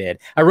think I did.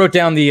 I wrote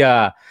down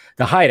the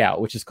hideout,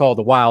 which is called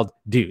the Wild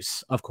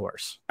Deuce, of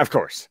course. Of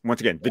course.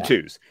 Once again, the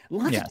twos.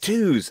 Lots of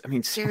twos. I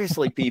mean,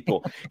 seriously,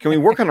 people. Can we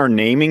work on our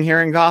naming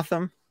here in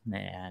Gotham?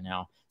 Nah,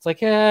 no. It's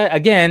like,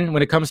 again,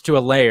 when it comes to a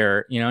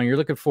layer, you're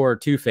looking for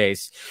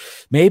Two-Face.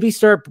 Maybe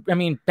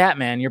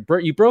Batman,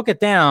 you broke it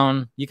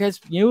down.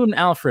 You and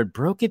Alfred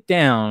broke it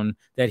down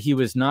that he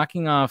was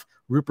knocking off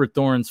Rupert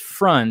Thorne's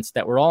fronts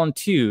that were all in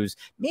twos.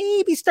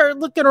 Maybe start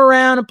looking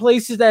around at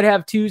places that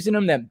have twos in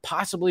them, that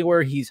possibly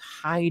where he's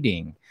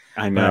hiding.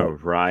 I know,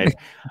 right?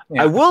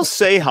 Yeah. I will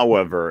say,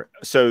 however,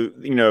 so,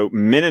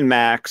 Min and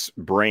Max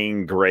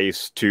bring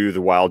Grace to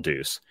the Wild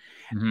Deuce.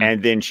 Mm-hmm.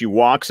 And then she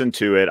walks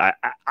into it.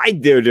 I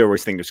did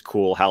always think it was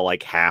cool how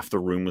like half the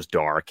room was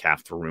dark,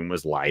 half the room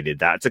was lighted.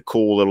 That's a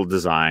cool little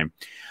design.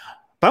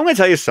 But I'm going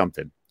to tell you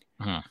something.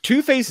 Uh-huh.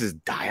 Two-Face's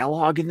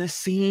dialogue in this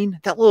scene,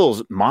 that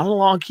little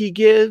monologue he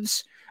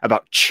gives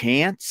about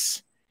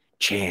chance,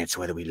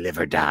 whether we live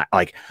or die.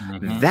 Like,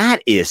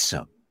 that is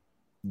some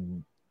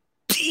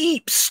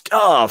deep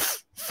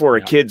stuff for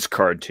a kid's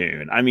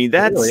cartoon. I mean,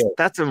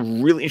 that's a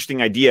really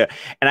interesting idea.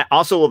 And I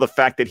also love the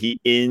fact that he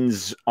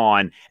ends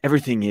on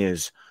everything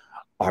is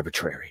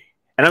arbitrary.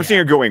 And I'm sitting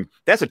here going,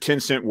 that's a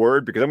 10-cent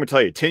word, because I'm going to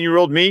tell you,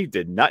 10-year-old me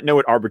did not know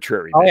what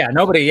arbitrary meant. Oh, yeah.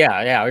 Nobody.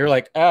 Yeah. You're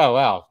like, oh,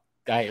 wow.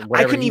 I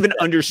couldn't even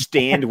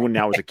understand when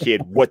I was a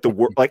kid what the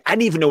word, like, I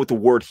didn't even know what the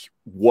word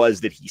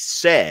was that he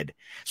said.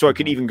 So I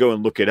could even go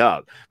and look it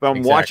up. But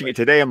I'm watching it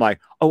today. I'm like,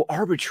 oh,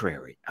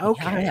 arbitrary.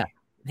 Okay. Yeah.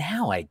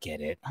 Now I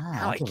get it.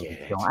 I get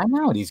it. I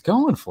know what he's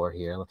going for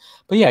here.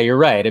 But yeah, you're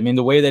right. I mean,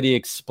 the way that he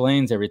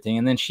explains everything.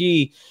 And then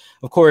she,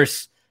 of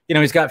course,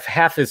 he's got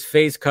half his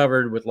face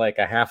covered with like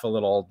a half a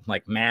little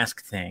like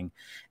mask thing.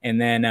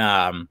 And then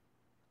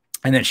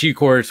she, of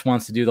course,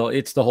 wants to do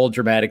the whole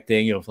dramatic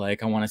thing of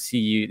like, I want to see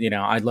you,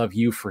 I love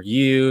you for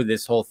you,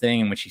 this whole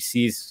thing. And when she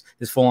sees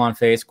this full on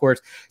face, of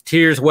course,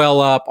 tears well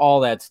up,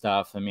 all that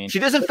stuff. I mean, she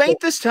doesn't faint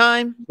this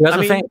time. She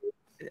doesn't faint.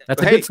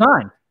 That's a good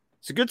sign.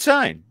 It's a good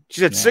sign.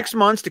 She's had 6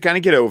 months to kind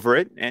of get over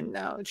it, and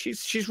now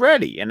she's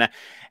ready. And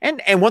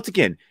once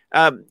again,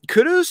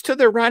 kudos to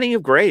the writing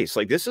of Grace.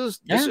 Like this is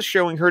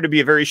showing her to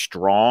be a very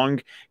strong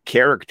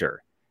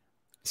character.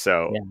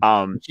 So,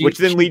 which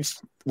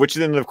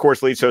then of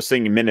course leads to us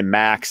seeing Min and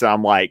Max. And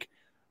I'm like,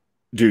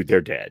 dude,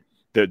 they're dead.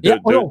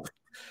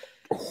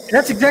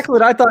 That's exactly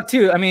what I thought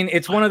too. I mean,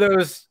 it's one of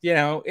those,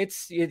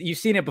 you've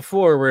seen it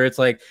before where it's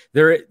like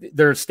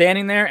they're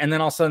standing there and then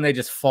all of a sudden they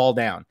just fall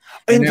down.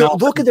 And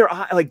look at their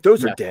eye, like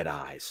those are dead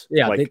eyes.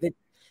 Yeah, like,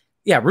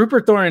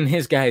 Rupert Thorne and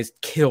his guys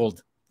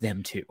killed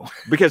them too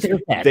because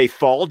they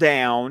fall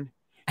down.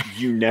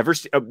 You never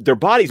see their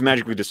bodies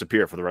magically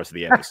disappear for the rest of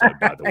the episode.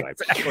 By the way,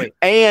 exactly.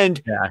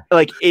 And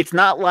like it's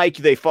not like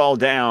they fall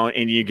down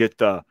and you get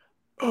the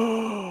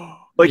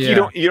like you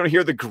don't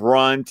hear the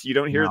grunt, you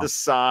don't hear the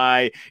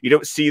sigh, you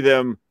don't see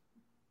them,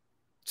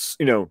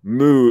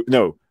 move.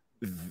 No,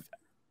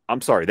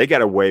 I'm sorry, they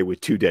got away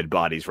with 2 dead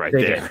bodies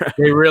there.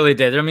 They really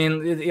did. I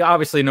mean,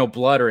 obviously no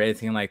blood or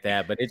anything like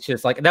that, but it's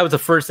just like that was the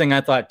first thing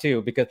I thought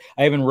too, because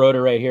I even wrote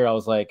it right here. I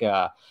was like,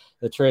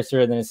 the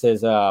tracer, and then it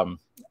says,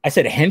 I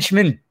said,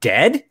 henchman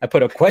dead? I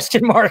put a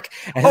question mark.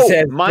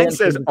 And mine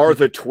says, are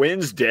the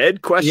twins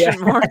dead? Question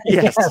mark.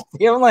 Yes.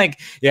 I'm like,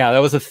 that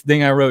was a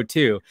thing I wrote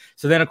too.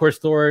 So then, of course,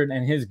 Thor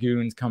and his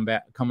goons come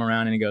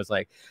around, and he goes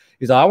like,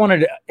 I wanted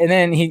to, and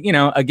then he,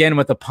 again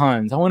with the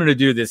puns, I wanted to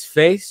do this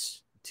face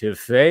to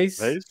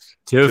face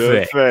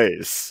to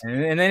face.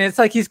 And then it's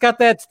like he's got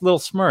that little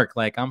smirk,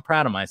 like I'm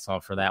proud of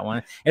myself for that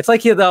one. It's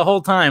like the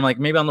whole time, like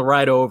maybe on the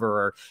ride over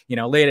or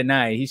late at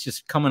night, he's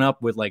just coming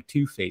up with like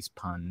Two-Face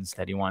puns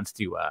that he wants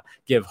to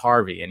give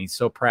Harvey, and he's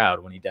so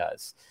proud when he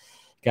does.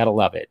 Gotta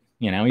love it.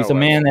 You know, he's a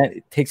man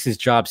that takes his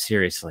job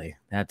seriously.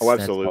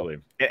 Absolutely.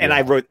 And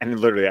I wrote, and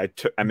literally,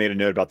 I made a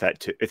note about that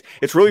too.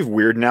 It's really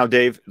weird now,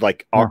 Dave.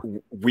 Like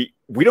we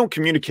don't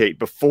communicate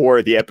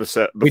before the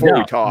episode, before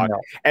we talk,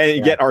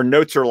 and yet our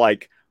notes are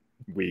like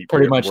we're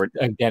much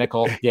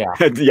identical. Yeah,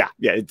 yeah.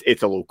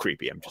 It's a little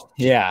creepy. I'm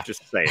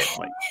just saying.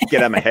 Like,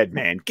 get out of my head,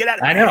 man. Get out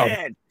of my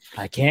head.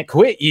 I can't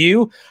quit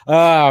you.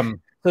 So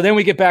then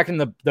we get back in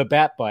the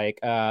Bat Bike.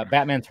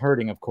 Batman's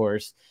hurting, of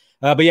course.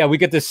 But yeah, we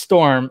get this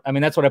storm. I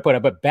mean, that's what I put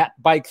up. But Bat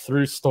Bike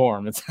through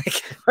storm. It's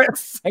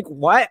like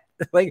what?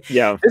 Like,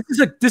 yeah,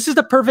 this is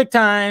the perfect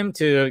time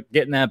to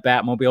get in that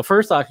Batmobile.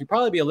 First off, you'd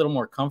probably be a little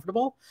more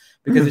comfortable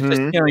because it's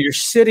just, you're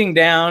sitting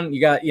down.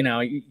 You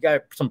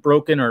got some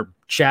broken or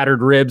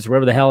shattered ribs,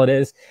 whatever the hell it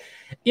is.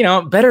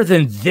 Better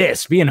than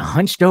this being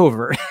hunched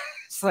over.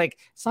 It's like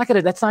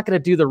that's not gonna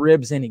do the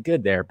ribs any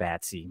good there,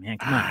 Batsy, man.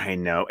 Come on. I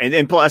know,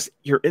 and plus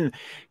you're in,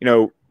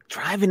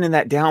 driving in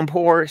that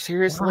downpour.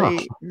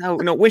 Seriously, no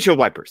windshield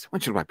wipers.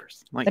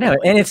 Like, I know,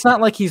 and it's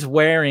not like he's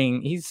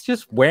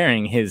just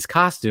wearing his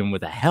costume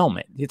with a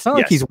helmet. It's not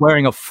like he's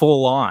wearing a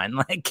full on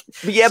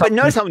but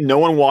notice how no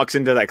one walks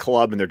into that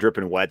club and they're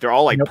dripping wet. They're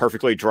all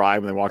perfectly dry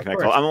when they walk in that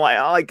club. I'm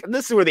like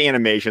this is where the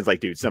animation's like,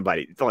 dude,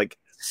 somebody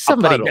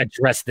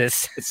address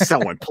this.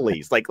 Someone,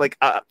 please,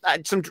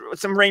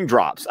 some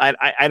raindrops.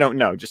 I don't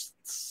know, just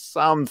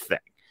something.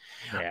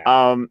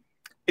 Yeah.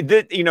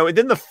 Then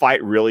the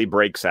fight really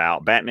breaks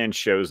out. Batman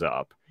shows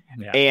up,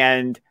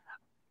 and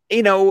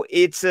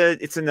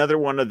it's another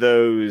one of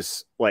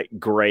those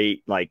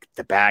great,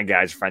 the bad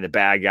guys find the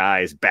bad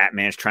guys.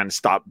 Batman's trying to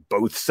stop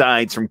both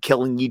sides from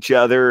killing each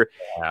other.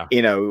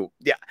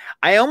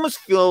 I almost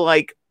feel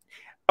like,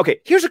 okay,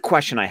 here's a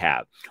question I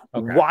have.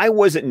 Okay. Why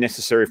was it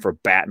necessary for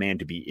Batman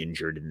to be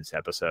injured in this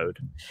episode?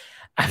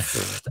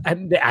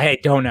 I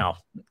don't know.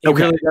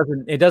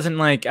 It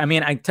doesn't I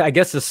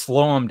guess to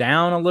slow him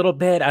down a little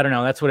bit. I don't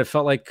know. That's what it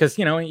felt like. Cause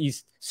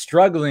he's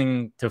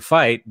struggling to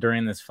fight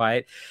during this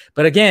fight.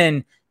 But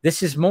again,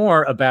 this is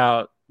more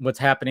about what's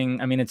happening.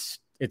 I mean, it's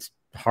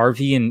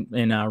Harvey and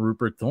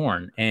Rupert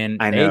Thorne, and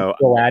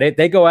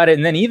they go at it.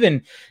 And then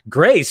even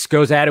Grace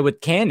goes at it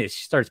with Candace.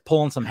 She starts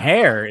pulling some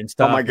hair and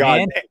stuff. Oh my God.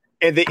 Man.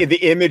 And the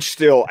image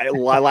still, I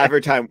laugh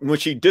every time when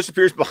she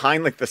disappears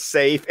behind the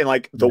safe and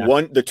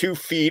the 2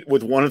 feet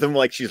with one of them,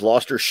 she's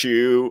lost her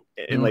shoe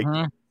and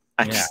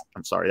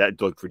I'm sorry,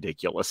 that looked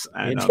ridiculous.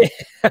 I know.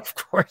 Of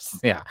course.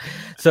 Yeah.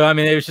 So, I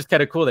mean, it was just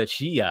kind of cool that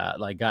she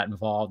got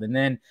involved. And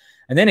then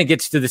it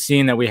gets to the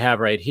scene that we have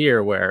right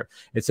here where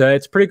it's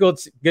a pretty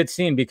good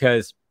scene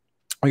because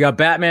we got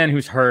Batman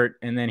who's hurt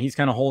and then he's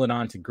kind of holding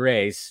on to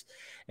Grace.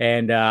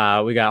 And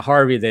we got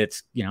Harvey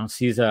that's,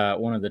 sees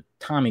one of the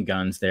Tommy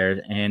guns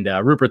there. And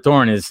Rupert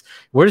Thorne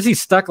where is he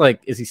stuck?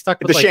 Is he stuck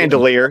with the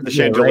chandelier? The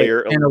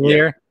chandelier. Right?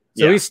 Chandelier.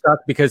 Yeah. So he's stuck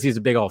because he's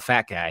a big old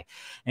fat guy.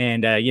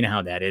 And you know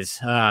how that is.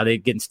 They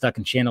getting stuck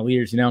in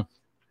chandeliers,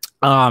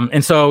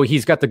 And so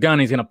he's got the gun.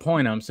 He's going to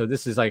point him. So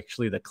this is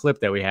actually the clip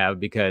that we have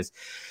because,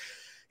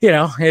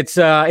 it's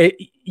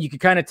you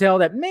could kind of tell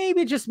that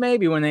just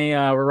maybe when they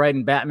were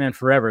writing Batman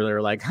Forever, they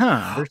were like,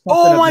 oh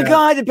my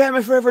God, did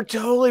Batman Forever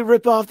totally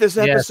rip off this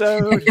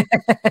episode?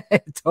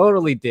 It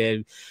totally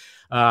did.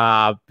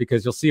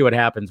 Because you'll see what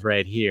happens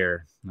right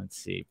here. Let's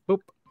see. Boop.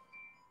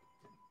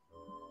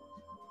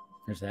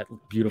 There's that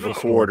beautiful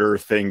quarter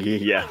thingy.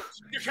 Yeah.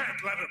 You can't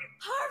let him.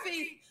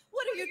 Harvey,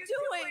 what are you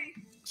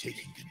doing?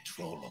 Taking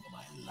control of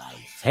my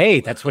life. Hey,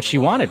 that's what she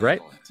wanted,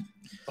 right?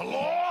 The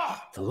law.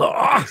 The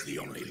law is the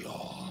only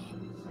law.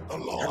 The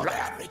law of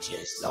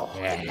averages. The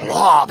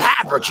law of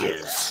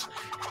averages.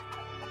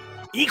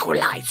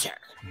 Equalizer.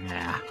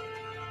 Yeah.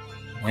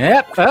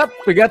 Yep. Up.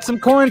 We got some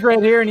coins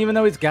right here, and even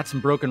though he's got some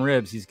broken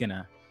ribs, he's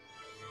gonna.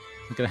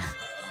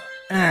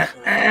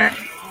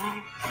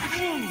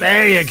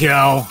 There you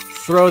go.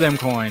 Throw them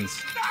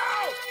coins.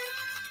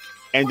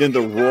 And then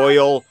the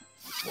royal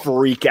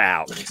freak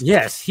out.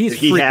 Yes, he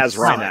has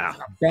right now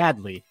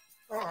badly.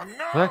 Oh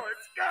no! What?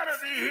 It's gotta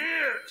be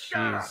here.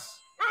 Jeez.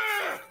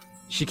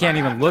 She can't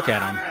even look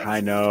at him.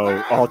 I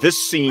know. Oh,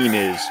 this scene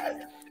is...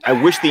 I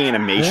wish the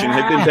animation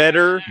had been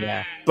better,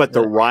 but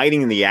the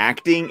writing and the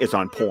acting is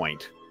on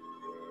point.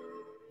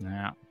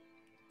 Yeah.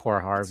 Poor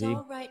Harvey. It's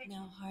all right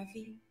now,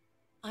 Harvey.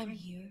 I'm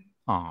here.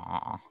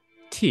 Aw.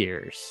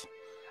 Tears.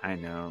 I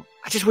know.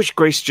 I just wish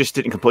Grace just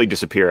didn't completely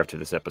disappear after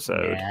this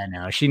episode. Yeah,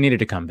 no. She needed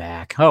to come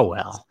back. Oh,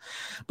 well.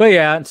 But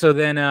yeah, so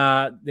then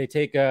they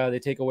take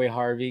away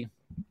Harvey.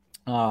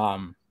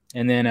 And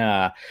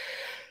then...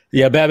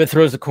 Babbitt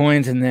throws the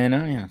coins, and then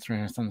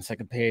it's on the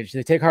second page.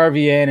 They take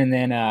Harvey in, and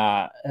then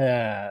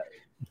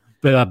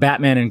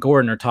Batman and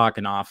Gordon are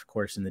talking off, of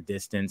course, in the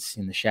distance,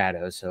 in the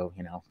shadows. So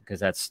because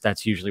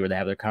that's usually where they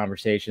have their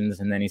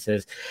conversations. And then he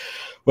says,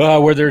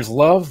 "Well, where there's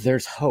love,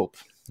 there's hope."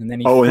 And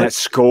then and that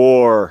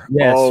score.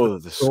 Yes,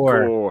 the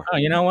score. Oh,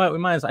 you know what? We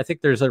might as I think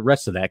there's a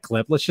rest of that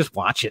clip. Let's just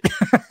watch it.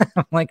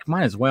 I'm like,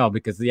 might as well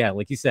because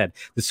like you said,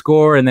 the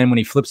score, and then when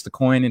he flips the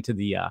coin into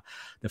the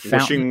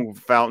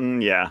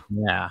fountain, yeah.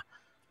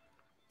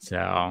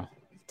 So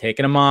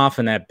taking them off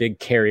and that big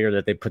carrier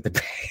that they put the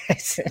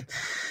bags in.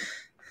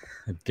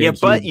 Yeah,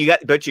 but you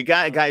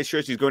got a guy who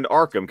shows he's going to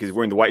Arkham because he's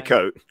wearing the white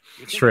coat.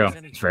 It's true.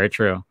 It's very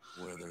true.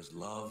 Where there's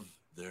love,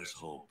 there's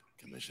hope,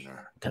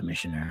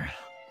 Commissioner.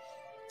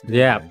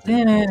 Yeah.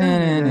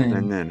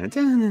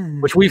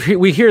 Which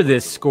we hear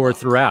this score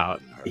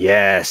throughout.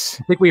 Yes.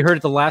 I think we heard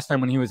it the last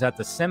time when he was at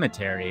the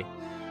cemetery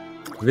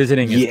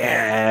visiting his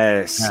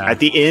at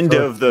the end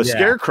of the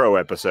Scarecrow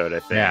episode, I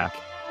think. Yeah.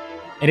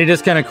 And it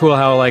is kind of cool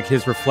how like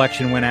his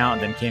reflection went out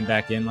and then came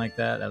back in like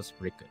that. That was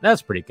pretty good.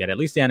 That's pretty good. At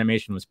least the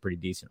animation was pretty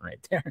decent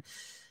right there.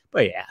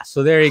 But yeah,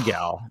 so there you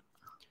go.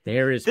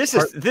 There is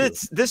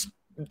this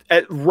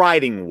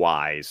writing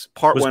wise,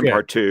 part one,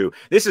 part two.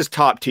 This is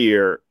top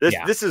tier.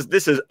 This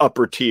is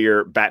upper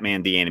tier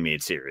Batman the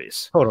Animated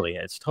Series. Totally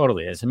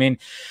is. I mean,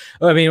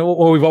 what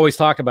we've always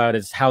talked about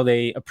is how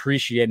they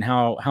appreciate and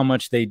how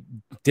much they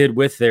did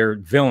with their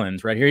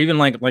villains right here. Even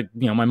like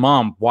my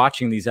mom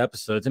watching these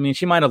episodes. I mean,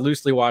 she might have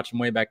loosely watched them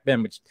way back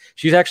then, but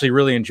she's actually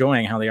really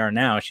enjoying how they are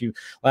now.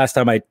 Last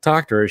time I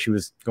talked to her, she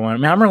was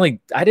going,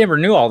 I never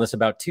knew all this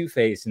about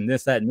Two-Face and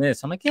this, that, and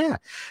this. I'm like, yeah,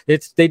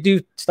 they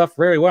do stuff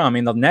very well. I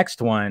mean, the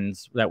next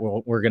ones that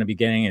we're going to be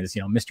getting is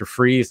Mr.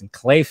 Freeze and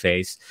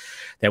Clayface,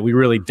 that we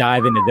really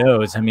dive into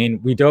those. I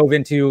mean, we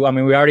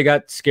already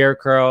got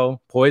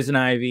Scarecrow, Poison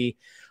Ivy,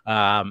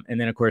 and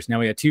then of course now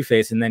we got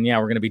Two-Face, and then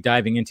we're going to be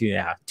diving into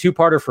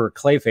two-parter for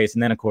Clayface,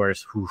 and then of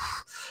course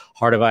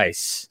Heart of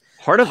Ice.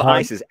 Heart of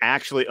Ice is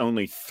actually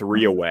only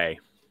 3 away.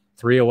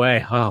 3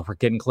 away. Oh, we're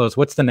getting close.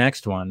 What's the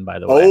next one, by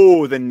the way?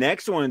 Oh, the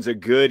next one's a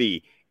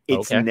goodie.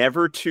 It's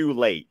Never Too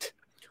Late.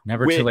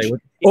 Never Too Late.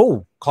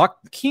 Clock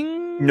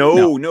King?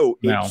 No.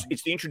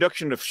 It's the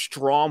introduction of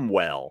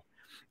Stromwell.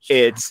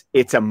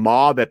 It's a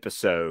mob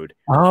episode.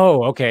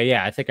 Oh, okay.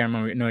 Yeah, I think I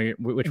remember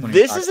which one.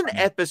 This is an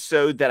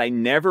episode that I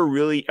never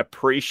really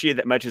appreciated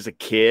that much as a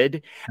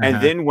kid.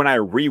 And then when I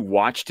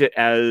rewatched it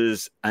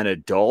as an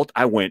adult,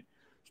 I went,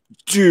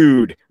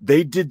 dude,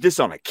 they did this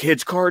on a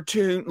kid's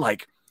cartoon.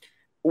 Like,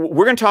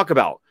 we're going to talk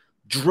about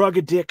drug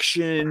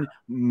addiction,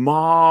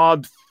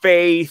 mob,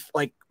 faith,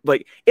 like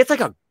it's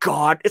like a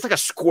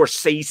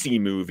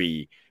Scorsese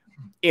movie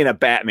in a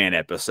Batman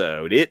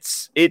episode.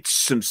 It's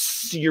some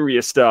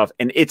serious stuff,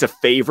 and it's a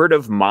favorite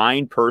of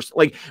mine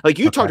personally. Like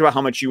you talked about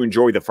how much you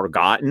enjoy The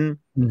Forgotten.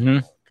 Mm-hmm.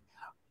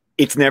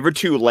 It's Never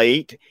Too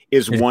Late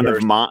is one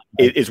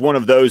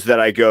of those that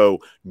I go,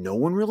 no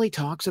one really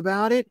talks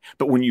about it,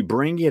 but when you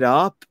bring it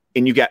up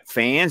and you got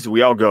fans,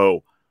 we all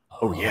go,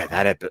 oh yeah,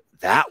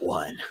 that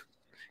one.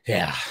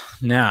 Yeah,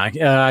 no,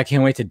 I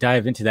can't wait to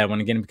dive into that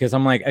one again, because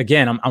I'm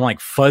like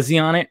fuzzy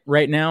on it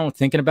right now,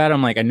 thinking about it.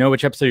 I'm like, I know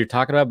which episode you're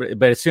talking about,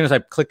 but as soon as I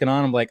click it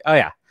on, I'm like, oh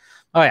yeah,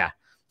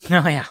 it's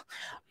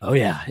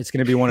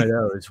gonna be one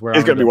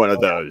of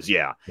those.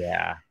 Yeah.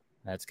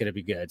 That's going to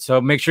be good. So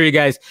make sure you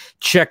guys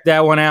check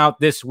that one out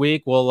this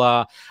week.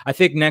 I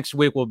think next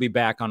week we'll be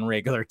back on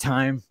regular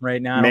time right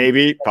now.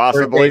 Maybe,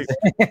 possibly.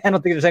 I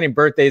don't think there's any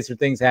birthdays or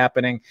things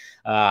happening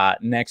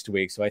next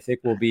week. So I think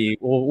we'll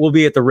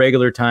be at the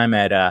regular time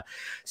at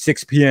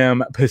 6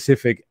 p.m.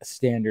 Pacific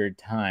Standard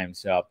Time.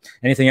 So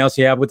anything else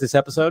you have with this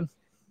episode?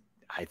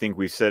 I think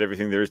we've said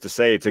everything there is to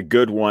say. It's a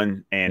good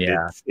one, and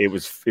it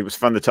was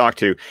fun to talk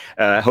to.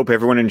 I hope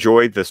everyone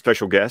enjoyed the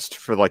special guest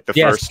for like the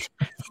first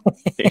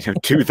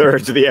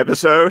 2/3 of the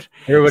episode.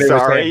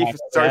 Sorry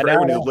for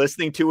everyone who's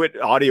listening to it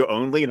audio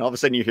only, and all of a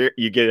sudden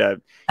you get a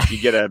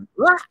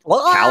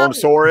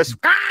Calypsaurus.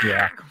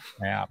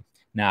 Yeah.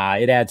 Nah,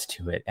 it adds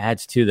to it.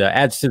 Adds to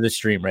the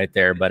stream right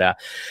there. But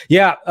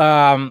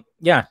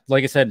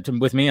like I said,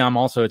 with me,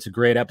 it's a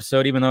great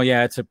episode, even though,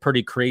 it's a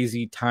pretty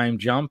crazy time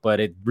jump,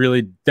 but it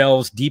really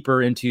delves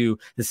deeper into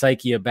the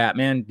psyche of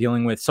Batman,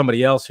 dealing with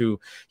somebody else who,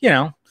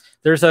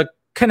 there's a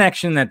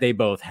connection that they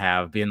both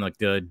have, being like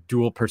the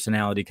dual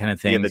personality kind of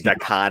thing. And the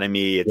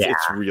dichotomy,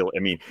 it's real.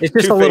 I mean, it's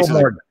just a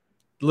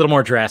little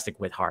more drastic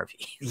with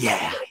Harvey.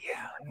 Yeah.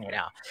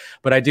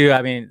 But I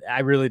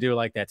really do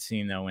like that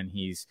scene though, when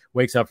he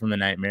wakes up from the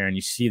nightmare and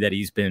you see that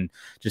he's been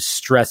just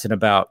stressing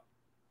about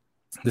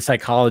the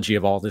psychology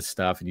of all this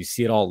stuff, and you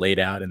see it all laid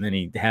out, and then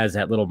he has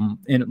that little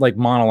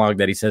monologue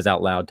that he says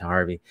out loud to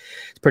Harvey.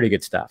 It's pretty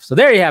good stuff. So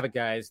there you have it,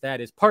 guys.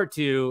 That is part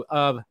 2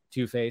 of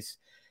Two-Face.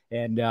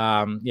 And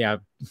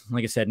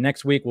like I said,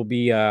 next week will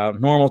be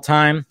normal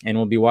time, and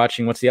we'll be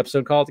watching, what's the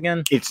episode called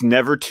again? It's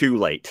Never Too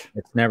Late.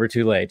 It's Never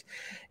Too Late.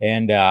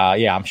 And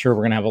I'm sure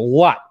we're gonna have a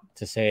lot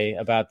to say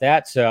about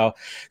that. So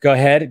go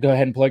ahead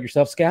and plug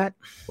yourself, Scott.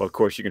 Well, of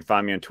course, you can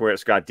find me on Twitter at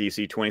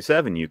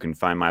ScottDC27. You can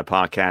find my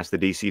podcast, the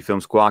DC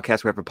Film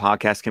Squadcast, wherever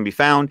podcasts can be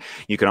found.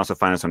 You can also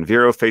find us on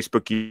Vero,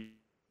 Facebook,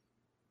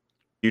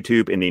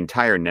 YouTube, and the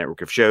entire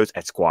network of shows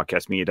at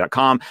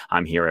squadcastmedia.com.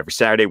 I'm here every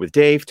Saturday with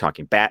Dave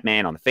talking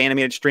Batman on the Fan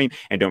Animated stream.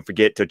 And don't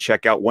forget to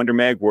check out Wonder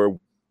Meg, where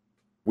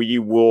we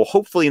will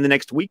hopefully in the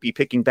next week be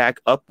picking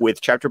back up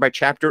with chapter by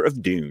chapter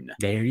of Dune.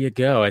 There you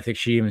go. I think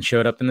she even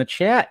showed up in the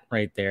chat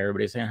right there.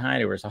 Everybody's saying hi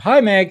to her. So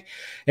hi, Meg.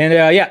 And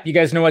yeah, you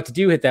guys know what to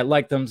do. Hit that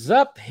like, thumbs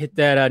up, hit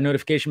that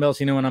notification bell so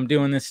you know when I'm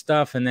doing this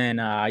stuff. And then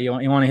you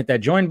want to hit that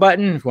join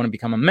button if you want to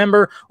become a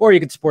member, or you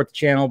can support the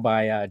channel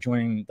by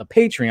joining the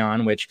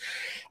Patreon, which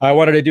I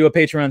wanted to do a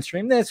Patreon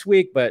stream this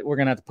week, but we're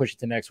going to have to push it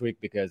to next week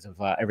because of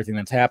everything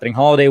that's happening,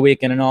 holiday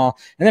weekend and all.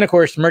 And then, of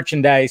course,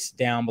 merchandise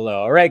down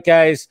below. All right,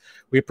 guys.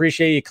 We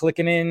appreciate you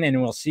clicking in,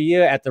 and we'll see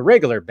you at the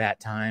regular Bat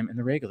Time and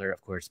the regular,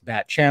 of course,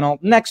 Bat channel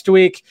next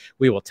week.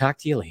 We will talk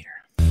to you later.